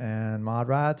 14, and Mod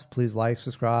Rats. Please like,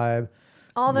 subscribe,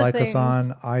 All the like things. us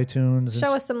on iTunes,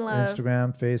 Show us some love.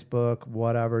 Instagram, Facebook,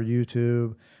 whatever,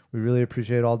 YouTube. We really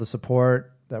appreciate all the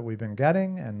support that we've been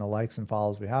getting and the likes and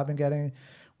follows we have been getting.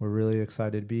 We're really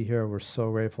excited to be here. We're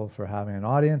so grateful for having an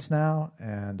audience now.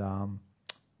 And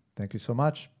thank you so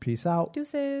much. Peace out.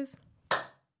 Deuces.